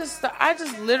 I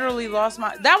just literally lost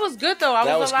my. That was good though. I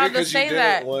That was was allowed good to because you say didn't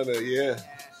that. want to, yeah.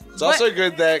 It's But- also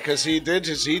good that because he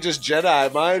just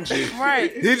Jedi, mind you.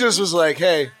 Right. He just was like,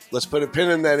 hey, let's put a pin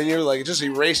in that, and you're like, it just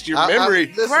erased your I- memory.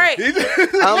 listen, Right. He did-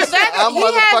 I'm But that- I'm he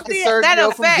has motherfucking that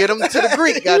Sergio from effect. Get Him to the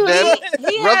Greek, goddammit.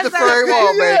 He Rub has the that furry effect.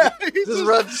 wall, baby.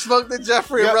 Yeah. Just smoke the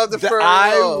Jeffrey and Yeah, rub the furry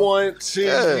I wall. want to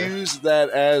Yeah. use that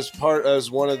as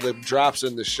one of the drops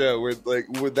in the show, where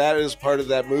that is part of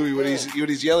that movie when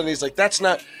he's yelling, he's like, that's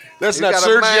not got a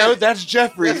Sergio, mind- that's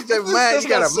Jeffrey. That's the man. You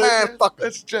got not a mind Sergio, fucker.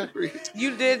 That's Jeffrey.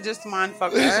 You did just mind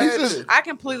fuck me. had to. I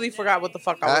completely forgot what the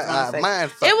fuck I was going to say.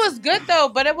 mind fuck. It was good though,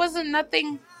 but it wasn't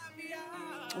nothing.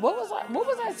 What was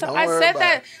I? Don't I worry said about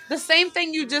that it. the same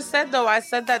thing you just said though. I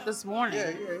said that this morning.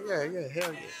 Yeah.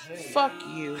 Hell yeah. Fuck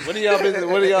you. What do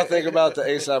y'all think about the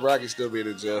A$AP Rocky still being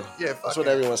in jail? Yeah, fuck That's what it.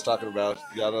 everyone's talking about.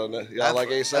 Y'all don't know? Y'all like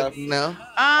A$AP? No.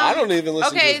 I don't even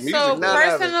listen to Okay, his music. so None of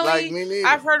it. personally, Like me neither.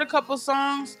 I've heard a couple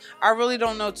songs. I really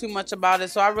don't know too much about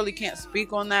it, so I really can't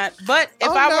speak on that. But if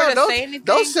Oh, I no, were to don't- say anything,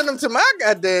 Don't send them to my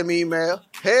goddamn email.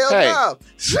 Hell Hey. no.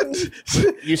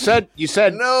 You said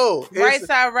No. Right It's-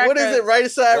 Side What is Records. it?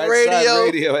 Right Side Right Radio. Side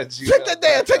Radio at Take that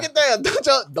down. Take it gmail.com.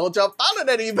 down. Don't y'all follow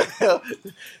that email.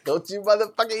 Don't you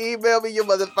motherfucking email me your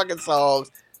motherfucking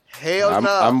songs. Hell no.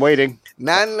 I'm waiting.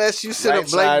 Not unless you send Right a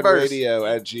blank Side verse. Radio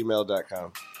at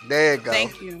gmail.com. There you go.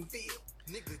 thank you.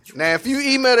 Now, if you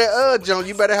email that John,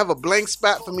 you better have a blank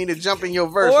spot for me to jump in your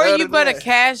verse. Or Other you than better that-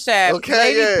 cash app Okay,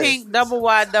 Lady yeah. Pink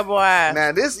double-Y.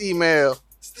 Now, this email,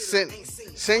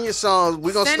 send your songs.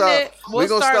 We're gonna Send start. it. We'll We're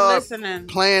gonna start start listening.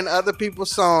 playing other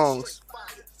people's songs,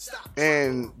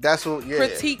 and that's what. Yeah,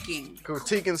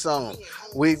 critiquing songs.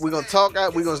 We're gonna talk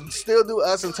out. We're gonna still do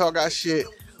us and talk our shit.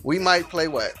 We might play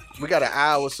what? We got an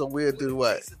hour, so we'll do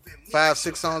what?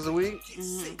 5-6 songs a week.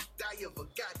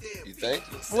 You think?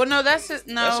 Well, no, that's it.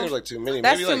 No, That seems like too many.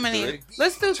 that's Maybe too like many. 3.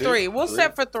 Let's do 3. We'll Three?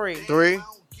 set for 3. 3. All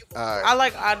right. I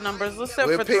like odd numbers. Let's set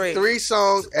We'll for pick 3. 3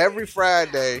 songs every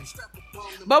Friday.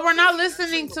 But we're not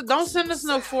listening to. Don't send us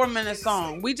no 4-minute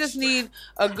song. We just need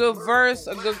a good verse,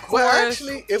 a good chorus. Well,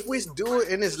 actually, if we do it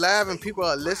and it's live and people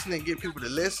are listening, get people to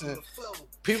listen.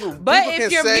 People But if can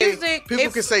your say, music- people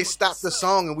if- can say stop the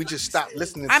song and we just stop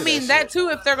listening. I to mean that that too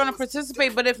if they're gonna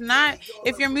participate. But if not,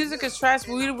 if your music is trash,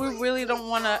 we really don't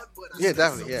want to shit. Yeah,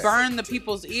 definitely. Yeah. burn the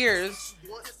people's ears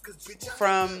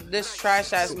from this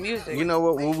trash ass music. You know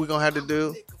what we're gonna have to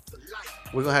do?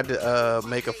 We're gonna have to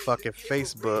make a fucking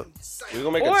Facebook. We're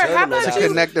going to make Or a how tournament. about To you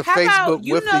connect the how about Facebook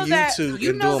you with know the that, YouTube You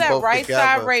and know do 'em that both Right together.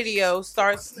 Side Radio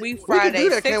starts We can Friday, do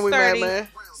that, can't we, 6:30. man?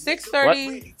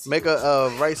 6:30. Make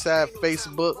a right side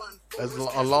Facebook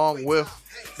along with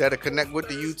that'll connect with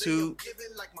the YouTube.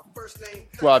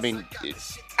 Well, I mean,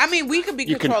 I mean, we could be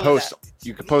you can controlling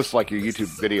post like your YouTube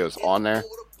videos on there,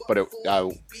 but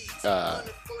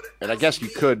and I guess you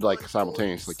could like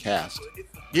simultaneously cast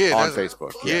Yeah, on that's-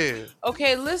 Facebook. Yeah, that.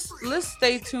 Okay, let's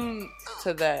stay tuned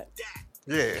to that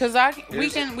yeah. because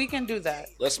we can do that.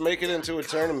 Let's make it into a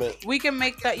tournament We can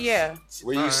make that. Yeah.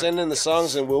 where you send in the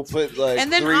songs and we'll put like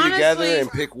And then 3 honestly- together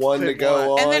and pick one to Pick go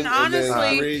one. on. And then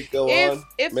honestly, 3 go if on.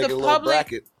 if Make the a little public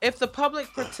bracket. if the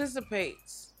public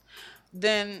participates,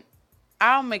 then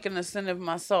I'll make an incentive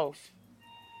myself.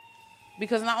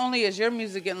 Because not only is your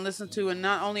music getting listened to, and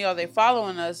not only are they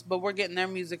following us, but we're getting their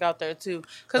music out there too.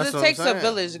 Because That's it what I'm takes a saying.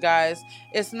 village, guys.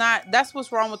 It's not. That's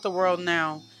what's wrong with the world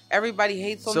now. Everybody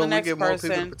hates on So the we next get more people to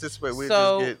person. participate. We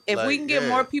So just get, if we like, can get yeah.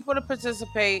 more people to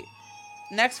participate,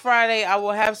 next Friday I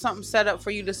will have something set up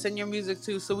for you to send your music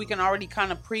to, so we can already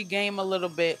kind of pre-game a little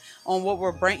bit on what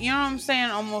we're bringing. You know what I'm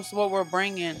saying? Almost what we're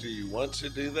bringing. Do you want to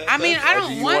do that? I mean, then? I Or don't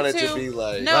do you want it to. to be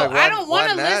like, No, Like, why- I don't want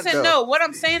to why not, listen. though? No, what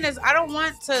I'm saying is I don't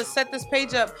want to set this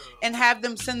page up and have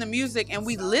them send the music and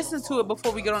we listen to it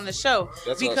before we get on the show.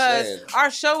 That's what I'm because saying.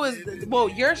 our show is, well,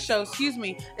 your show, excuse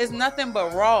me, is nothing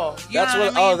but raw. You That's know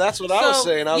what. what I mean? Oh, that's what I was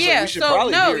saying. I was like, we should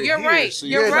probably no, hear it you're here, right. so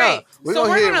You're you- right. We're So gonna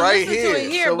we're hit gonna right listen to it here,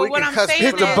 here. so But we what can I'm cuss saying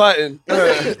Hit the is, button.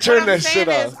 what Turn I'm that saying shit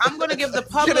is, off. I'm gonna give the Get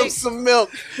public them some milk.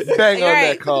 Bang on Right.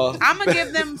 that call. I'm gonna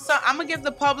give them. I'm gonna give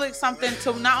the public something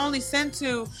to not only send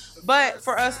to, but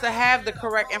for us to have the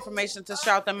correct information to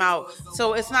shout them out.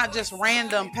 So it's not just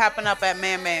random popping up at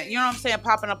Man. You know what I'm saying?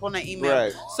 Popping up on the email.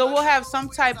 Right. So we'll have some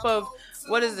type of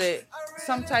what is it?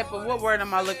 Some type of what word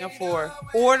am I looking for?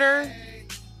 Order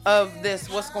of this.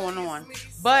 What's going on?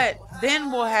 But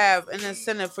then we'll have an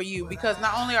incentive for you because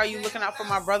not only are you looking out for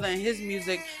my brother and his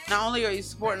music, not only are you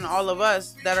supporting all of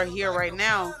us that are here right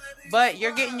now, but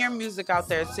you're getting your music out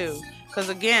there too. Because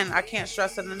again, I can't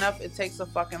stress it enough. It takes a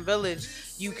fucking village.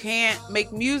 You can't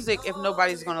make music if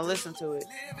nobody's going to listen to it.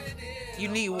 You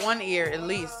need one ear at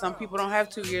least. Some people don't have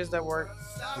 2 ears that work.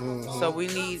 Mm-hmm. So we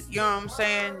need, you know what I'm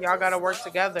saying? Y'all got to work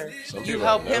together. You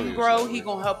help him grow. He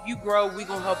going to help you grow. We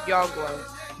going to help y'all grow.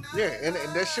 Yeah, and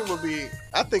that shit would be,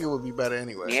 I think it would be better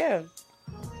anyway. Yeah.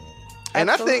 And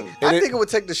Absolutely. I think it would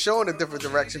take the show in a different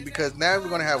direction because now we're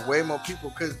going to have way more people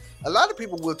because a lot of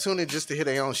people will tune in just to hear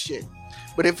their own shit.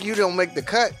 But if you don't make the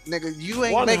cut, nigga, you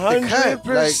ain't make the cut.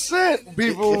 100%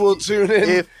 people will tune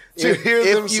in to hear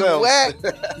themselves. If you whack,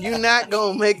 you're not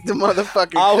going to make the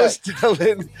motherfucking cut. I was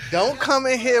telling. Don't come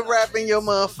in here rapping your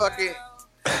motherfucking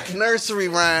nursery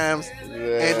rhymes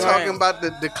and talking about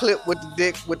the clip with the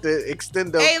dick with the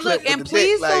extendo. Hey, clip look, with and the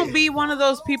please dick, don't be one of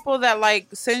those people that like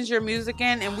sends your music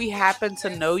in and we happen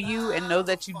to know you and know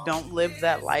that you don't live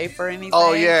that life or anything.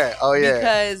 Oh yeah.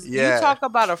 Because you talk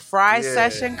about a fry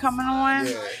session coming on,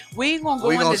 we ain't gonna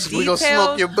go into details. We gonna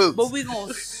smoke your boots, but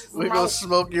we gonna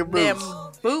smoke your boots.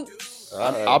 Them boots.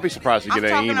 I'll be surprised if you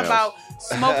get any emails. I'm talking about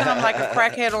smoking them like a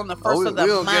crackhead on the first of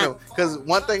the month. Because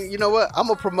one thing, you know what? I'm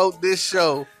going to promote this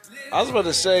show. I was about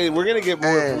to say, we're going to get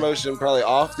more promotion probably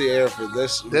off the air for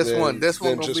this one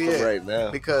going to be it. Right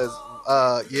now. Because,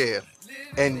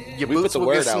 and your boots will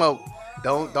get smoked.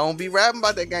 Don't be rapping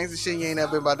about that gangster shit. You ain't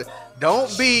never been about that.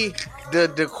 Don't be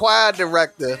the choir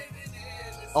director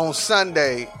on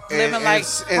Sunday and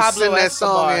send that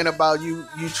song in about you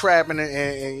trapping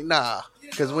and nah.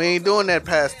 Because we ain't doing that,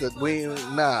 Pastor.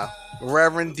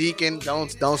 Reverend, Deacon, don't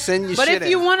send your shit in. But if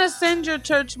you want to send your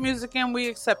church music in, we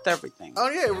accept everything. Oh,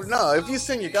 yeah. No, if you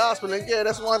send your gospel in,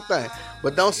 that's one thing.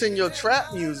 But don't send your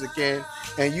trap music in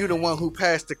and you the one who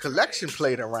passed the collection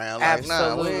plate around. Like,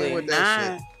 absolutely. We ain't with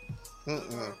that shit.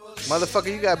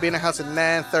 Motherfucker, you got to be in the house at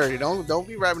 9:30. Don't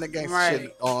be rapping that gangster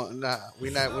shit on. Nah,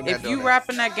 we not doing that. If you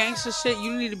rapping that gangster shit,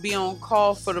 you need to be on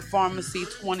call for the pharmacy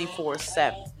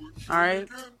 24/7. All right?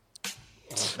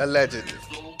 Allegedly.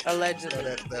 Throw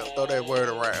that word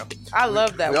around. I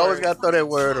love that we word. Always got to throw that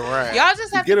word around. Y'all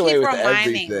just have to keep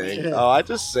reminding me. Oh, I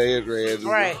just say it randomly.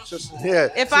 Right. Yeah.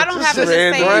 If I don't happen to say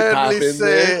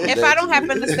it, if I don't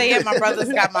happen to say it, my brother's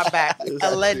got my back.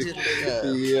 Allegedly.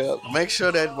 Yeah. Make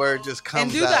sure that word just comes out.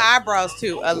 And do the eyebrows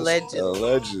too. Allegedly.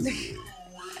 Allegedly.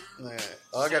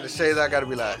 All I got to say is I got to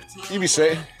be like. You be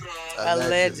saying?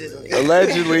 Allegedly.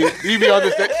 You be on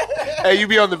the you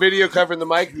be on the video covering the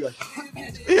mic. Be like,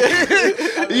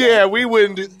 yeah, we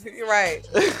wouldn't do. Right.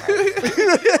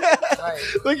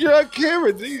 Look, you're on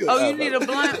camera, do you? Oh, you need a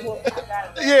blunt? Well,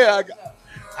 yeah,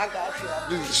 I got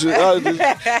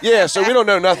you. Yeah, so we don't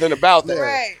know nothing about that.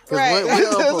 Right. We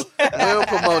don't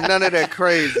promote none of that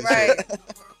crazy shit.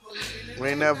 We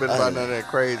ain't never been about none of that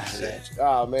crazy shit.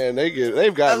 Oh man,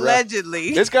 they've gotten allegedly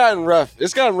rough. It's gotten rough.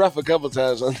 It's gotten rough a couple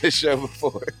times on this show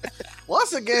before.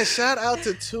 Once again, shout out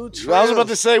to 2 Trill. I was about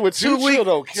to say with 2 Trill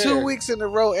don't care. 2 weeks in a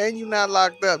row and you not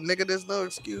locked up, nigga. There's no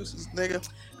excuses, nigga.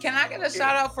 Can I get a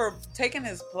shout out for taking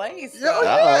his place?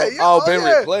 Ben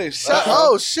replaced.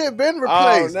 Shit, Ben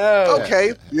replaced. Oh no.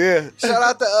 Okay. Yeah. Shout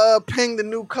out to Ping, the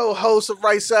new co-host of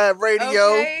Right Side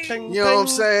Radio. Okay. You know what I'm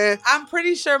saying? I'm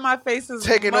pretty sure my face is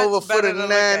taking much over for the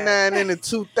 99 in the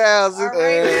 2000. All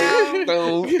right,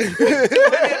 now.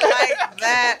 Like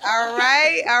that.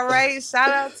 All right. Shout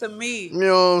out to me. You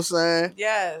know what I'm saying?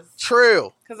 Yes.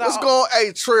 Trill.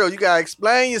 Hey, Trill, you gotta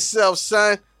explain yourself,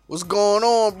 son. What's going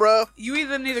on, bro? You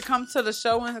either need to come to the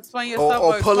show and explain yourself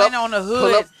or explain it on the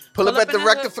hood. Pull up at the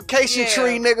rectification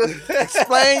tree, nigga.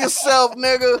 Explain yourself,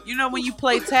 nigga. You know when you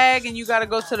play tag and you got to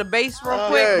go to the base real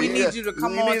quick? We need you to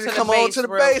come on to the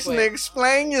base, nigga.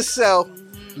 Explain yourself.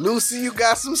 Mm-hmm. Lucy, you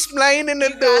got some splaining to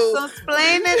do. Got some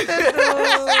splaining to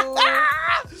do.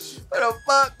 What the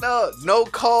fuck, no? No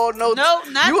call, no. No,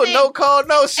 nothing. You a no call,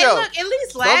 no show. And look, at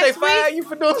least last week. Don't they fire you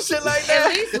for doing shit like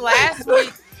that? At least last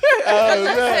week.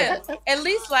 No. At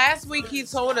least last week he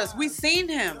told us we seen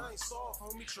him,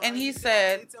 and he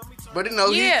said, "But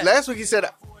last week he said,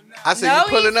 I said you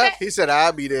pulling up." He said,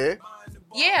 "I'll be there."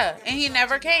 Yeah, and he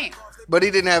never came. But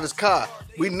he didn't have his car.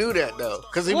 We knew that though,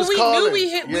 because he was calling.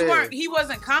 He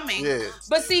wasn't coming. Yeah.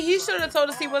 But see, he should have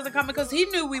told us he wasn't coming because he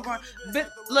knew we weren't.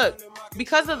 But look,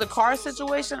 because of the car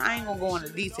situation, I ain't gonna go into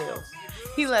details.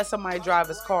 He let somebody drive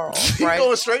his car off, right?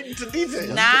 Going straight into details.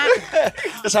 Nah.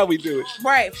 That's how we do it.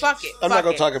 Right, fuck it. I'm not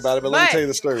going to talk about it, but let me tell you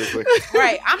the story real quick.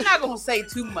 Right, I'm not going to say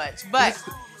too much, but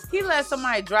he let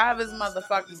somebody drive his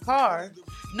motherfucking car,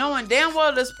 knowing damn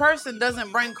well this person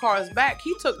doesn't bring cars back.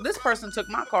 This person took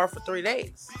my car for 3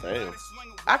 days. Damn.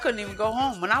 I couldn't even go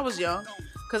home when I was young.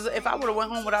 Because if I would have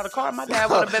went home without a car, my dad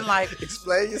would have been like,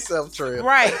 explain yourself, Trill.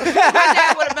 right. My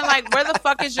dad would have been like, where the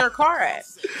fuck is your car at?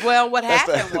 Well, what That's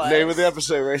happened the was. name of the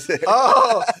episode right there.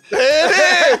 Oh, there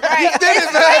it is. Right. You did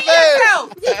it,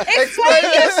 man. Explain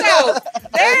yourself.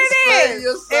 There it is.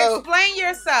 yourself. Explain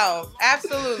yourself.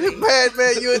 Absolutely. Man,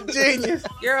 you're a genius.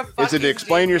 You're a fucking Is it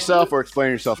explain genius. yourself or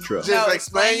explain yourself, Trill? Just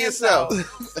explain yourself.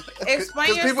 Explain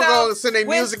yourself. people gonna send their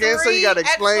with music in, so you gotta 3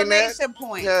 explain that. exclamation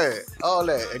points. Yeah, all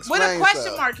that. Explain With a question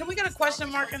yourself. mark. Can we get a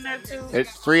question mark in there too?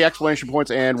 It's 3 exclamation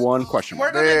points and 1 question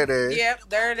mark. There it is. Yep,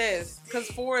 there it is. Because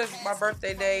 4 is my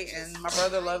birthday day, and my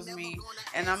brother loves me,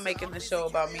 and I'm making the show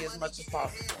about me as much as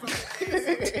possible.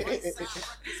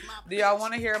 Do y'all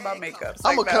want to hear about makeup?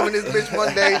 I'm gonna come in this bitch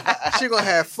one day. She gonna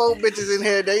have 4 bitches in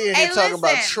here. They in here Hey, talking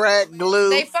about listen. track glue.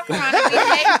 They fuck around and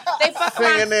they fuck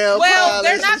around. Fingernail Well,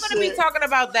 they're polish not and going to be shit. talking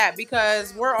about that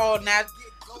because we're all natural.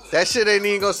 That shit ain't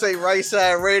even gonna say right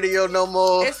side radio no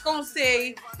more. It's going to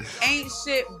say ain't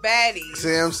shit baddies.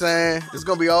 See what I'm saying? It's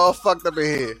gonna be all fucked up in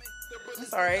here.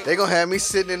 It's all right. They gonna have me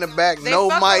sitting in the back, They no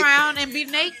fuck mic. around and be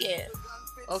naked.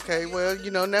 Okay, well,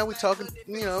 now we talking,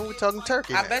 we talking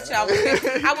turkey. I now. bet you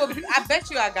I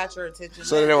bet you I got your attention.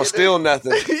 So they don't steal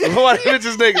nothing. Why the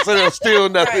bitches naked so they don't steal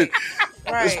nothing?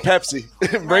 Right. It's Pepsi.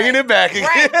 Bringing it back again.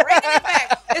 Right, bringing it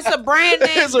back. It's a brand name,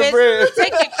 It's a bitch. brand.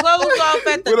 Take your clothes off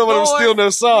at the We don't door. want them to steal no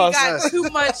sauce. We got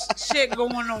too much shit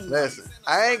going on. Listen,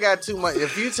 I ain't got too much.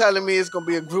 If you telling me it's gonna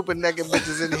be a group of naked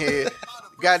bitches in here,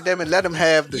 goddamn it, let them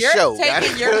have the You're show.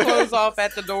 taking your clothes off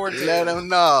at the door, too. Let them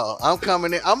know. I'm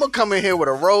coming in. I'm gonna come in here with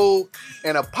a robe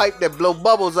and a pipe that blow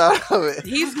bubbles out of it.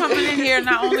 He's coming in here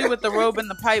not only with the robe and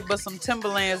the pipe, but some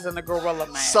Timberlands and a gorilla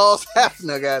mask. Sauce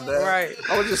Hafner, goddamn. Right.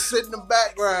 I'm gonna just sit in the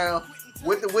background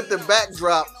with the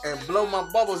backdrop and blow my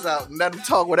bubbles out and let them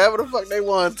talk whatever the fuck they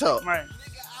want to talk. Right.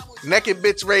 Naked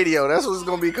Bitch Radio. That's what it's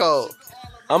gonna be called.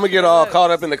 I'm gonna get all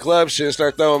caught up in the club shit and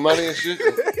start throwing money and shit.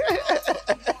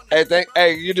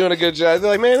 Hey, you're doing a good job.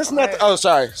 They're like, man, it's not. Oh,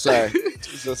 sorry.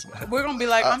 We're gonna be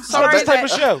like, I'm It's not sorry. this type of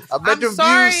show. I bet I'm them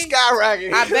sorry. views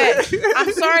skyrocket. I bet.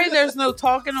 I'm sorry there's no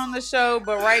talking on the show,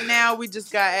 but right now we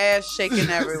just got ass shaking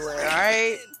everywhere, all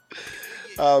right?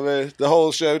 Oh man, the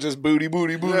whole show just booty,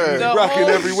 The rocking whole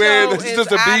everywhere. show It's is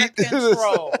just a out of beat.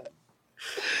 control.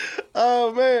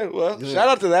 Oh man, well, shout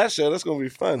out to that show. That's gonna be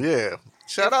fun. Yeah.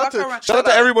 Shout Yeah, out fuck to around. Shout out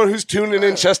to everyone who's tuning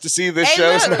in just to see this Hey,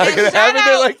 show. It's look, not and gonna shout happen.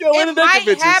 They're out, like, yo, when it the naked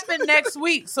might bitches? happen next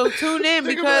week, so tune in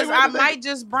Think because about it, I when the might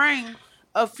just bring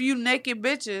a few naked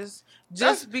bitches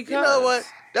just because. You know what?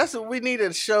 That's what we need,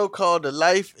 a show called The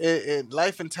Life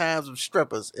and Times of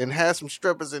Strippers, and have some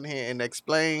strippers in here and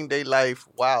explain their life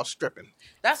while stripping.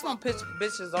 That's gonna piss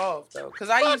bitches off though, because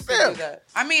I Fuck used to them. do that.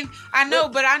 I mean, I know,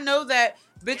 but I know that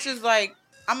bitches like.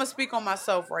 I'm gonna speak on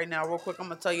myself right now, real quick. I'm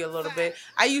gonna tell you a little bit.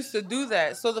 I used to do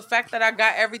that, so the fact that I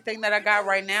got everything that I got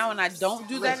right now, and I don't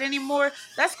do that anymore,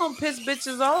 that's gonna piss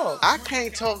bitches off. I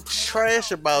can't talk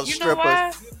trash about You know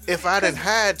why? strippers if I done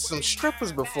had some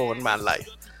strippers before in my life.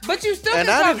 But you still And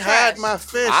can I talk done had trash. my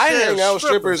fair I share hang of out with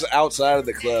strippers outside of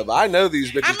the club. I know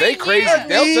these bitches. I mean, they crazy. yeah.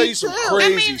 They'll tell you some Me too.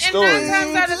 crazy I mean, and stories. 9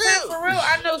 times out of 10, for real,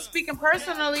 I know speaking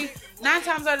personally, 9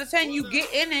 times out of 10, you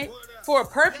get in it for a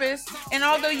purpose, and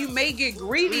although you may get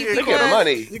greedy You They get get the because,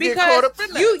 money. You get caught up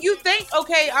in that. you think,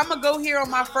 okay, I'm gonna go here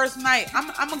on my first night. I'm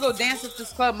gonna go dance at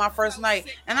this club my first night,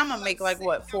 and I'm gonna make like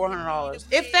what, $400,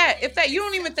 if that. You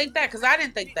don't even think that, because I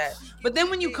didn't think that. But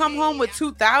then when you come home with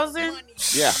 2,000,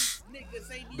 Yeah.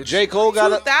 J. Cole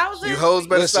got a 2,000, You hoes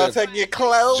better start Listen, taking your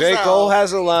clothes J. off. Cole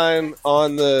has a line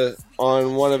on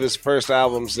one of his first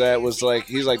albums that was like,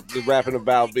 he's like rapping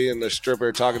about being a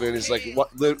stripper, talking to her, and he's like, what?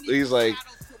 He's like,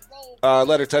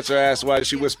 let her touch her ass. Why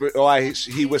she whisper?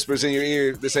 He whispers in your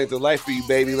ear, "This ain't the life for you,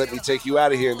 baby. Let me take you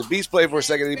out of here." And the beats play for a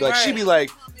second, and he'd be like, Right. she'd be like,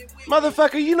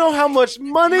 "Motherfucker, you know how much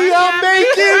money I'm I'm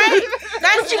making? right?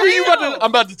 That's What you mean real. I'm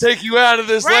about to take you out of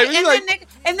this Right, life." and, He's like,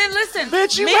 then listen,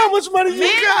 "Bitch, you how much money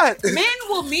you got?" Men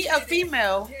will meet a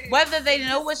female, whether they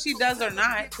know what she does or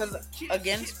not, because,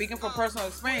 again, speaking from personal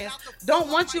experience, don't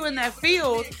want you in that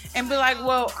field and be like,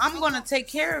 well, I'm going to take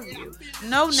care of you.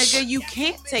 No, nigga, you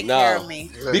can't take care of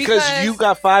me. Because you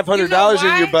got $500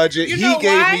 in your budget. You He know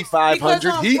gave why? me $500. Because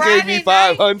on He gave Friday me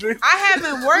night, $500. I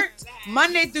haven't worked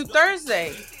Monday through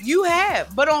Thursday. You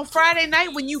have. But on Friday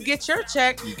night, when you get your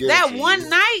check, You get it that to one you.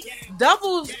 night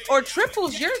doubles or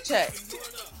triples your check.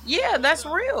 Yeah, that's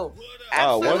real.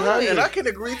 Oh, Absolutely. 100. And I can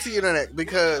agree to you on that,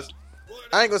 because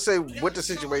I ain't gonna say what the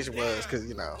situation was, because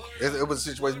it was a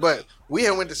situation. But we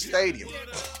had went to stadium,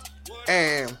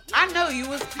 and I know you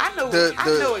was. I know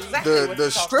exactly what the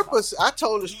you're strippers. I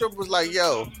told the strippers like,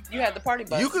 yo, talking about. You had the party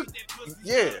bus. you could,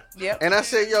 yeah. Yep. And I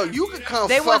said, yo, you could come.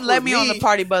 They fuck wouldn't let with me on the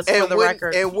party bus, for and the wouldn't-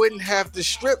 record. and wouldn't have to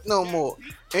strip no more.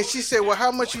 And she said, well,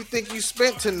 how much you think you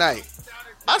spent tonight?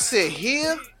 I said,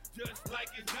 here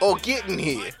or getting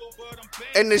here?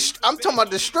 And I'm talking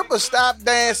about the stripper stopped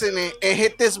dancing and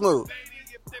hit this move.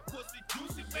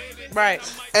 Right.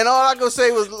 And all I could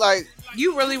say was like,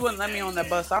 you really wouldn't let me on that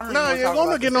bus. I don't no, even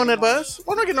won't get on that bus.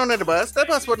 Won't get on that bus. That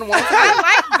bus wasn't one. I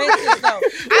like bitches though.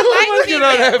 I like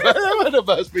females. That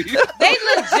must be. They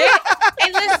legit.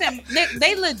 And listen, Nick,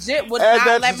 they legit would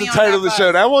not let me on that bus. That's the title of the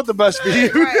show. That won't the bus be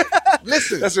you. Right.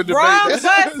 Listen, that's a debate. Wrong bus,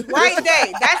 right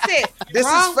day. That's it. This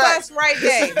Wrong is facts. bus, right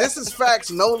day. This is facts,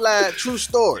 no lie, true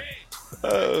story.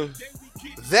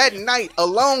 That night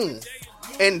alone,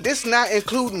 and this not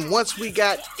including once we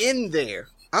got in there.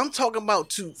 I'm talking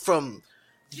about from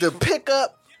the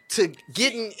pickup to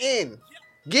getting in.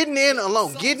 Getting in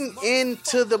alone. Getting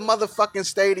into the motherfucking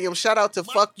stadium. Shout out to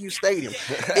Fuck You Stadium.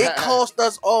 It cost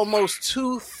us almost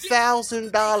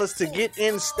 $2,000 to get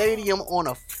in stadium on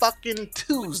a fucking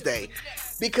Tuesday.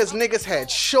 Because niggas had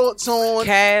shorts on.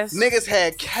 Cast. Niggas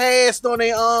had cast on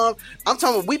their arm. I'm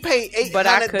talking about we paid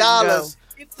 $800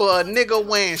 for a nigga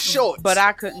wearing shorts. But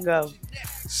I couldn't go.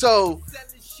 So,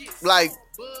 like,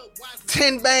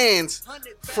 10 bands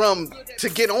to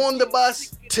get on the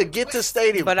bus to get to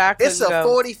stadium. But I couldn't It's a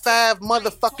 45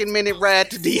 motherfucking minute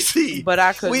ride to DC. But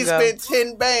I couldn't We go. spent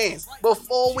 10 bands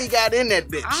before we got in that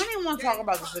bitch. I don't even want to talk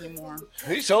about this anymore.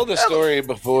 He told this story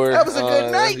before. That was a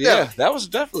good night, though. Yeah, that was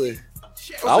definitely.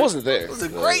 I wasn't there. It was a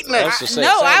great night.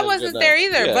 I wasn't there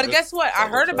either. Yeah, but guess what? I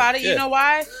heard about it. You know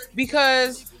why?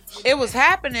 Because it was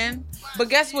happening. But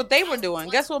guess what they were doing?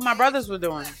 Guess what my brothers were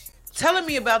doing? Telling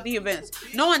me about the events,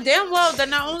 knowing damn well that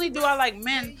not only do I like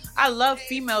men, I love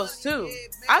females too.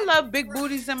 I love big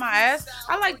booties in my ass.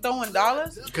 I like throwing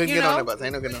dollars. Couldn't get on the bus.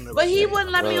 Ain't no getting on the bus. But he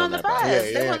wouldn't let me on the bus.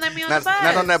 They wouldn't let me on the bus.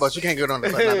 Not on that bus. You can't get on the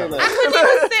bus. I couldn't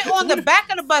even sit on the back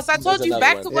of the bus. I told you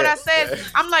back to what I said.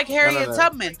 I'm like Harriet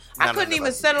Tubman. I couldn't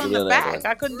even sit on the back.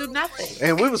 I couldn't do nothing.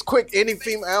 And we was quick. Any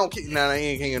female, I don't care. Nah, they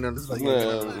ain't get on this bus. They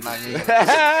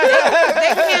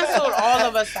canceled all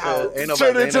of us out.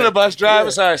 Turned into the bus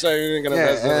driver. Sorry, you didn't get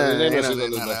on the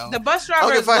bus. The bus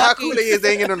driver is lucky. How cool they is,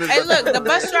 they ain't get on this bus. Hey, look, the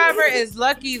bus driver is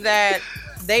lucky that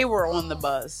they were on the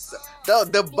bus.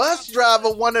 The bus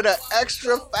driver wanted an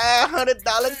extra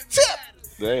 $500 tip.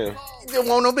 Damn. There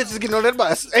won't no bitches getting on that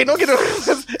bus. Ain't no getting on this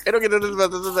bus. Ain't no getting on this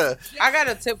bus. I got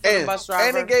a tip for the bus driver.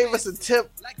 And they gave us a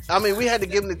tip. I mean, we had to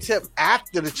give them the tip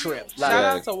after the trip. Shout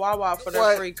out to Wawa for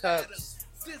their free cups.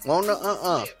 Won't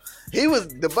no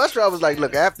the bus driver was like,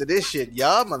 look, after this shit,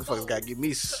 y'all motherfuckers gotta give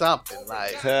me something.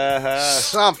 Like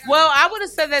something. Well, I would have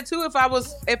said that too if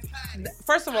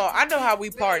first of all, I know how we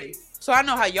party. So I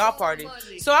know how y'all party.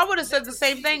 So I would have said the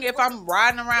same thing if I'm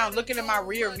riding around looking in my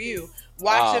rear view,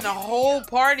 watching a whole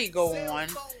party go on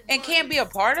and can't be a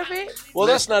part of it. Well,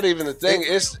 that's not even the thing.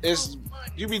 It's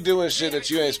you be doing shit that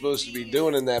you ain't supposed to be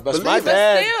doing in that bus. My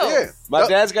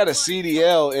dad's got a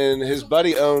CDL and his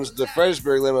buddy owns the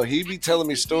Fredericksburg limo. He be telling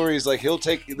me stories like he'll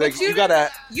take he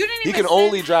can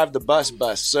only drive the bus,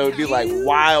 so it'd be like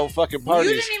wild fucking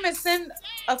parties. You didn't even send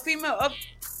a female up.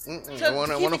 One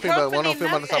female on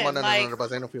the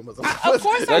bus. Ain't no females on the bus. Of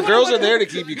course, the girls are there to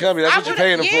keep you company. That's what you're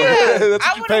paying them for. That's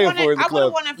what you're paying for in the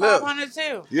club. I would have wanted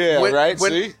 $500 too. Yeah, right.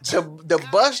 See, the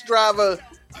bus driver.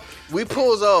 We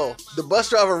pulls off. The bus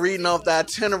driver reading off the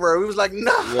itinerary. We was like,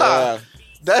 nah. Yeah.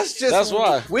 That's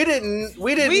why. We didn't know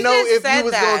if you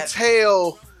was gonna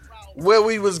tell where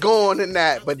we was going and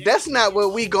that. But that's not where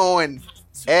we going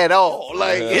at all.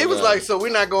 Like he was like, so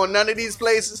we're not going none of these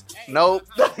places? Nope.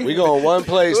 We going one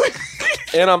place.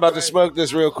 And I'm about to smoke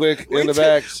this real quick in the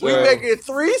back. So. We making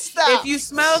 3 stops. If you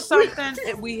smell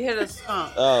something, we hit a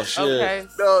skunk. Oh shit. Okay.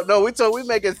 No, we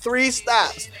making 3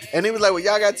 stops. And he was like, well,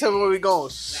 y'all gotta tell me where we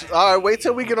going. All right, wait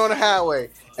till we get on the highway.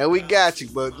 And we got you.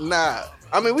 But nah.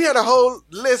 I mean, we had a whole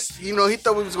list. You know, he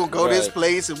thought we was gonna go this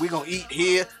place and we gonna eat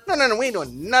here. No, we ain't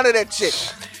doing none of that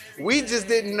shit. We just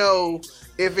didn't know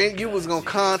if you was gonna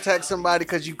contact somebody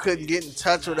because you couldn't get in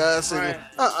touch with us. And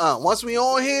once we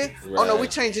on here, oh no, we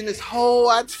changing this whole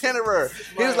itinerary.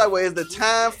 He was like, well, is the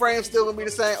time frame still gonna be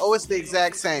the same? Oh, it's the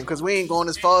exact same because we ain't going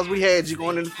as far as we had you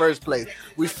going in the first place.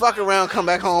 We fuck around, come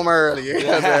back home earlier.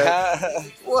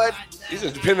 What? It's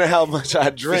just depending on how much I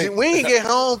drink. We ain't get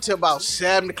home till about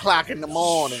 7 o'clock in the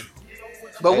morning.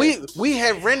 But we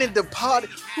had rented the party.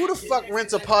 Who the fuck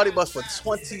rents a party bus for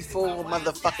 24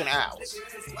 motherfucking hours?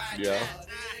 Yeah.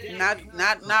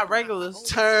 Not regulars.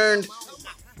 Turned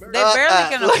They barely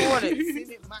can afford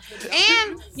it.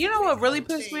 And you know what really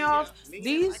pissed me off?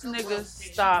 These niggas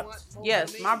stopped.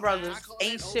 Yes, my brothers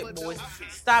ain't shit boys.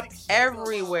 Stopped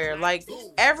everywhere. Like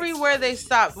everywhere they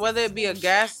stopped, whether it be a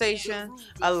gas station,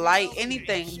 a light,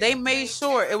 anything. They made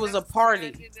sure it was a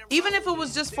party. Even if it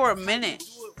was just for a minute,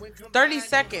 30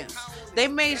 seconds. They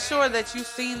made sure that you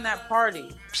seen that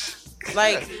party.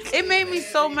 Like, it made me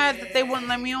so mad that they wouldn't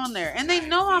let me on there. And they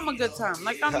know I'm a good time.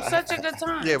 Like, I'm such a good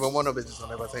time. Yeah, but one of bitches on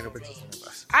that bus. Ain't no bitches on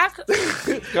that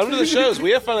bus. Come to the shows. We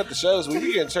have fun at the shows. We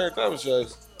be getting turned up at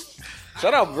shows.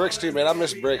 Shout out Bricks, too, man. I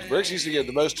miss Bricks. Bricks used to get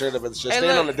the most turned up at the show.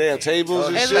 Standing on the damn tables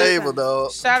and shit. Table,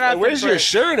 dog. Shout out Hey, where's to your Bricks.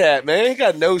 shirt at, man? He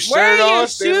got no shirt Where are on. your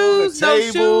Standing on the shoes? No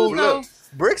table. shoes, no. Look,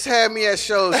 Bricks had me at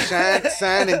shows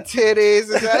signing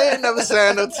titties. And I ain't never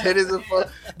signed no titties before.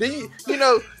 Then you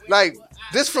know, like,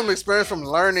 this from experience, from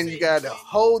learning, you got to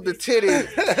hold the titty.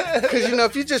 Because, you know,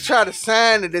 if you just try to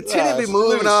sign it, the titty be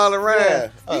moving loose. all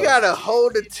around. Yeah. You got to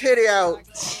hold the titty out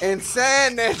and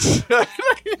sign that.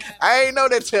 I ain't know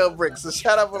that tell Bricks, so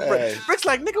shout out for Bricks. Hey. Bricks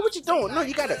like, nigga, what you doing? No,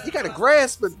 you gotta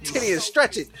grasp the titty and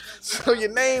stretch it so your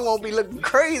name won't be looking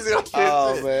crazy on this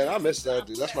Oh, shit. man. I miss that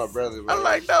dude. That's my brother, man. I'm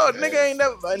like, no, nigga ain't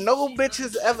never, no bitch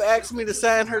has ever asked me to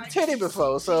sign her titty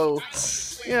before, so...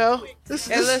 You know, this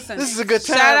is a good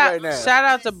time right now. Shout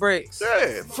out to Bricks.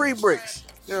 Yeah, free Bricks.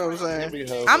 You know what I'm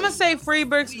saying? I'm going to say free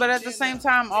Bricks, but at the same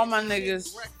time, all my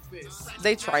niggas,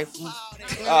 they trifling.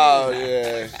 Oh,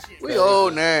 yeah. We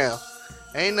old now.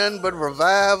 Ain't nothing but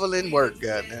revival and work,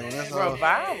 goddamn. That's all.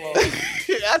 Revival.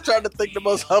 I tried to think the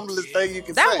most humblest thing you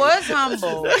can That say. was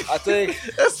humble. I think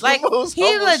That's Like, the most he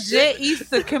humble legit shit. eats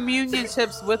the communion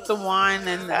chips with the wine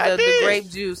and I the did. grape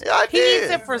juice. Yeah, I He did.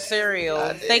 eats it for cereal,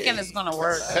 I did. thinking it's going to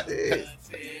work. I did.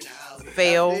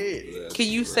 Fail. I did. Can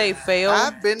you say fail?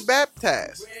 I've been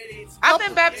baptized I've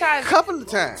been a baptized. couple of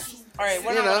times. All right,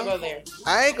 we're you not going to know. go there.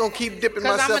 I ain't gonna keep dipping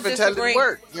Because I'm myself going to until disagree. it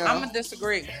work. You know? I'm going to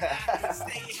disagree.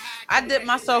 I dipped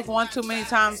myself one too many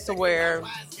times to where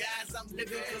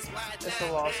it's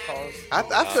a lost cause.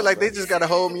 I feel like they just gotta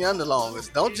hold me under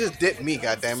longest. Don't just dip me,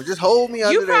 goddammit. Just hold me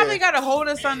under You probably there. got to hold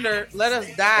us under, let us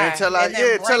die. Until I- and then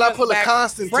yeah, bring till I us pull a back.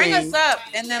 Constantine Bring us up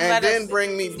and then let and then us.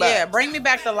 bring me back. Yeah, bring me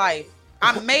back to life.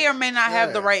 I may or may not have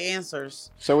Yeah. the right answers.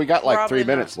 So we got like Probably 3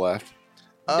 minutes left.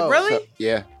 Oh, Really? So,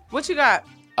 yeah. What you got?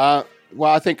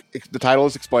 Well, I think the title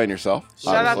is Explain Yourself.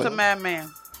 Shout out obviously. to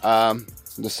Madman.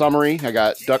 The summary, I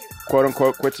got Duck, quote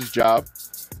unquote, quits his job.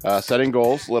 Setting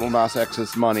goals, Little Nas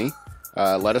X's money.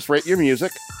 Let us rate your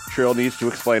music. Trill needs to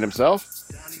explain himself.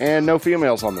 And no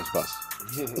females on this bus.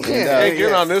 hey,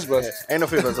 get on this bus. Ain't no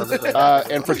females on this. Bus.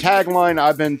 And for tagline,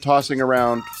 I've been tossing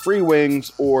around free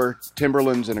wings or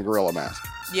Timberlands in a gorilla mask.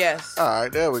 Yes. All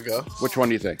right, there we go. Which one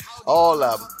do you think? All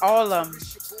of them. All of them.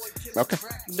 Okay.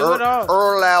 Do it all.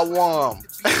 Earl out one.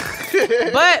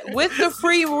 But with the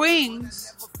free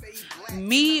wings,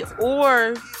 me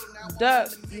or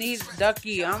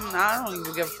Ducky. I don't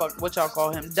even give a fuck what y'all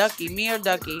call him. Ducky, me or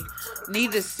Ducky,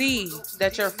 need to see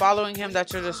that you're following him,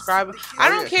 that you're describing. I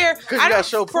don't care. 'Cause you I gotta don't,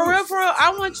 show for proof. real.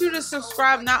 I want you to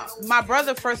subscribe. Not my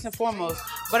brother first and foremost,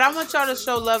 but I want y'all to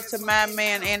show love to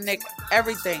Madman and Nick.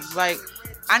 Everything. Like,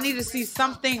 I need to see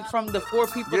something from the 4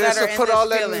 people Yeah, that so are in put this all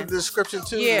that feeling. in the description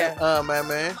too. Yeah.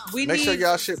 man. We Make need, sure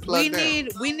y'all shit plugged in.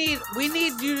 We need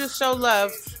you to show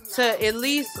love to at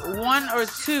least 1 or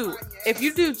 2. If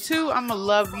you do 2, I'ma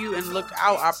love you and look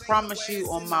out. I promise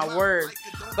you on my word.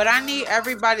 But I need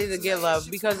everybody to get love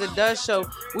because it does show.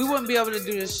 We wouldn't be able to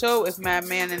do the show if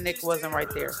Madman and Nick wasn't right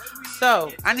there.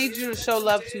 So I need you to show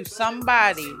love to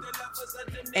somebody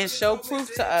and show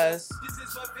proof to us.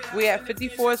 We at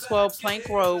 5412 Plank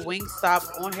Road,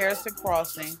 Wingstop on Harrison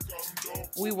Crossing.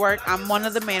 We work. I'm one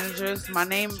of the managers. My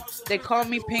name, they call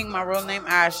me Ping. My real name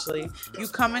Ashley. You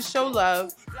come and show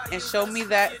love and show me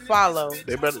that follow.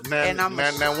 They better And now I'm-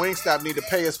 Wingstop need to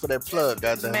pay us for that plug,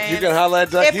 goddamn. Man, You can holler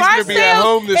at Duck. if He's our going to be at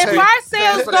home this if week. our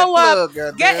sales For that go up, plug,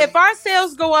 goddamn. if our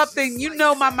sales go up, then you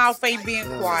know my mouth ain't being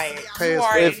quiet. Pay You us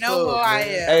for already that know who plug, I man.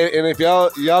 am. Hey, and if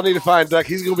y'all need to find Duck,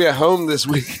 he's going to be at home this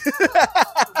week.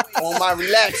 On my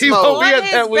relax He mode. won't be On at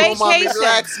his that week. On my vacation.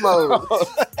 relax mode.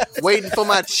 Waiting for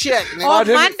my check.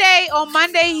 nigga. On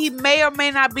Monday, he may or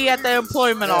may not be at the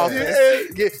employment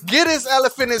office. Get his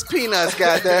elephant his peanuts,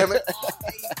 goddammit.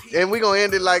 And we gonna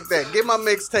end it like that. Get my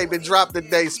mixtape and drop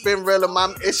today.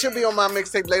 Spinrilla, it should be on my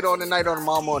mixtape later on tonight or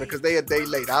tomorrow morning because they a day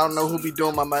late. I don't know who be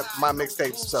doing my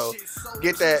mixtapes, so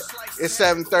get that. It's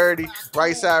 7:30.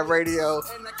 Right Side Radio.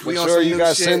 Make on sure some you new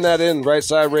guys shit. send that in,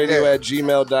 rightsideradio Yeah. at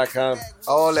gmail.com.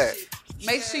 All that.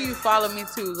 Make sure you follow me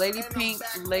too, Lady Pink,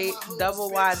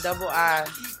 double Y, double I.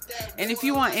 And if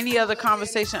you want any other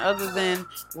conversation other than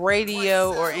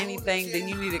radio or anything, then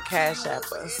you need to cash app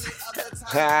us.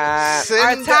 Send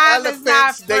Our the time is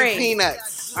not elephants they free.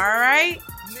 peanuts. All right?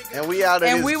 And we out of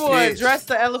And this we will bitch. address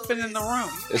the elephant in the room.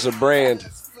 It's a brand.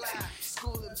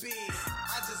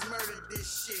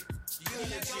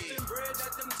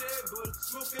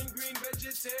 Smoking green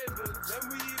vegetables,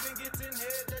 and we even getting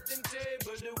head at them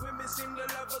tables. The women seem to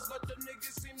love us, but the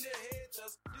niggas seem to hate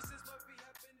us. This is